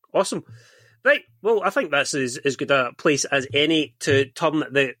 Awesome. Right. Well, I think that's as good a place as any to turn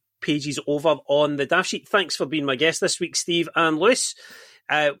the pages over on the Daft Sheet. Thanks for being my guest this week, Steve and Lewis.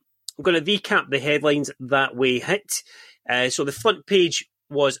 I'm going to recap the headlines that we hit. So the front page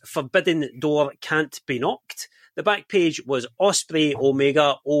was Forbidden Door Can't Be Knocked. The back page was Osprey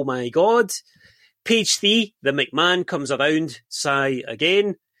Omega, oh my God. Page 3, the McMahon comes around, sigh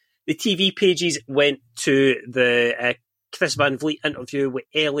again. The TV pages went to the Chris Van Vliet interview with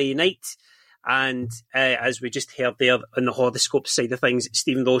LA Knight. And as we just heard there on the horoscope side of things,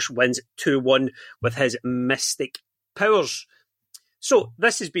 Stephen Roche wins 2-1 with his mystic powers. So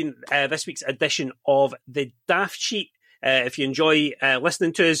this has been this week's edition of the Daft Sheet. If you enjoy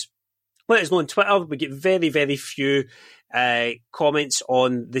listening to us, let us know on Twitter. We get very, very few comments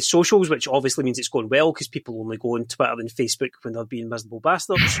on the socials, which obviously means it's going well because people only go on Twitter and Facebook when they're being miserable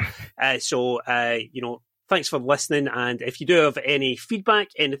bastards. So thanks for listening. And if you do have any feedback,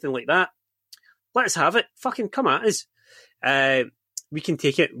 anything like that, let us have it. Fucking come at us. We can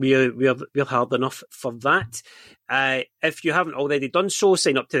take it. We're hard enough for that. If you haven't already done so,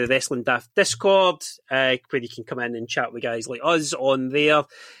 sign up to the Wrestling Daft Discord, where you can come in and chat with guys like us on there.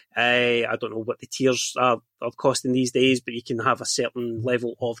 I don't know what the tiers are costing these days, but you can have a certain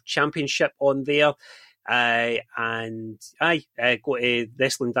level of championship on there. Go to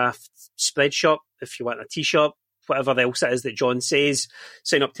Wrestling Daft Spread Shop if you want a t-shirt, whatever else it is that John says.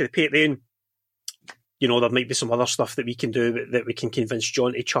 Sign up to the Patreon. There might be some other stuff that we can do that we can convince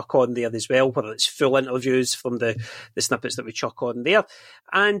John to chuck on there as well, whether it's full interviews from the snippets that we chuck on there.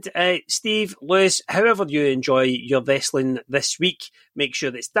 And Steve, Lewis, however you enjoy your wrestling this week, make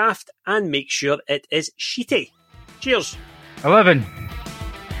sure it's daft and make sure it is sheety. Cheers. 11.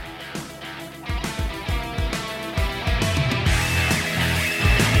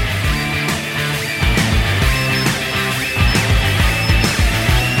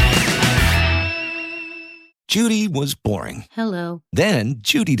 Judy was boring. Hello. Then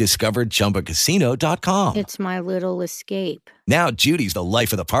Judy discovered ChumbaCasino.com. It's my little escape. Now Judy's the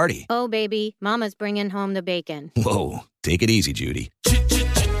life of the party. Oh, baby, mama's bringing home the bacon. Whoa, take it easy, Judy.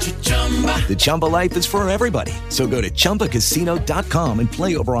 The Chumba life is for everybody. So go to ChumbaCasino.com and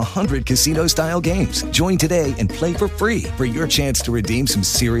play over 100 casino-style games. Join today and play for free for your chance to redeem some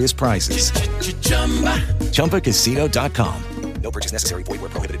serious prizes. ChumbaCasino.com. No purchase necessary. Void where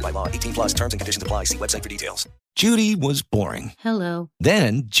prohibited by law. 18 plus terms and conditions apply. See website for details. Judy was boring. Hello.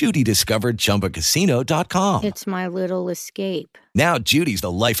 Then Judy discovered ChumbaCasino.com. It's my little escape. Now Judy's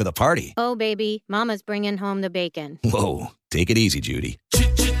the life of the party. Oh, baby, mama's bringing home the bacon. Whoa, take it easy, Judy.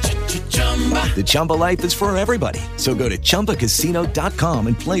 The Chumba life is for everybody. So go to ChumbaCasino.com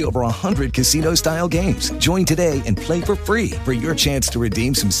and play over 100 casino-style games. Join today and play for free for your chance to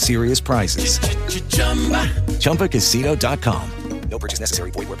redeem some serious prizes. ChumbaCasino.com. No purchase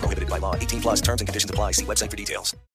necessary. Void where prohibited by law. 18 plus terms and conditions apply. See website for details.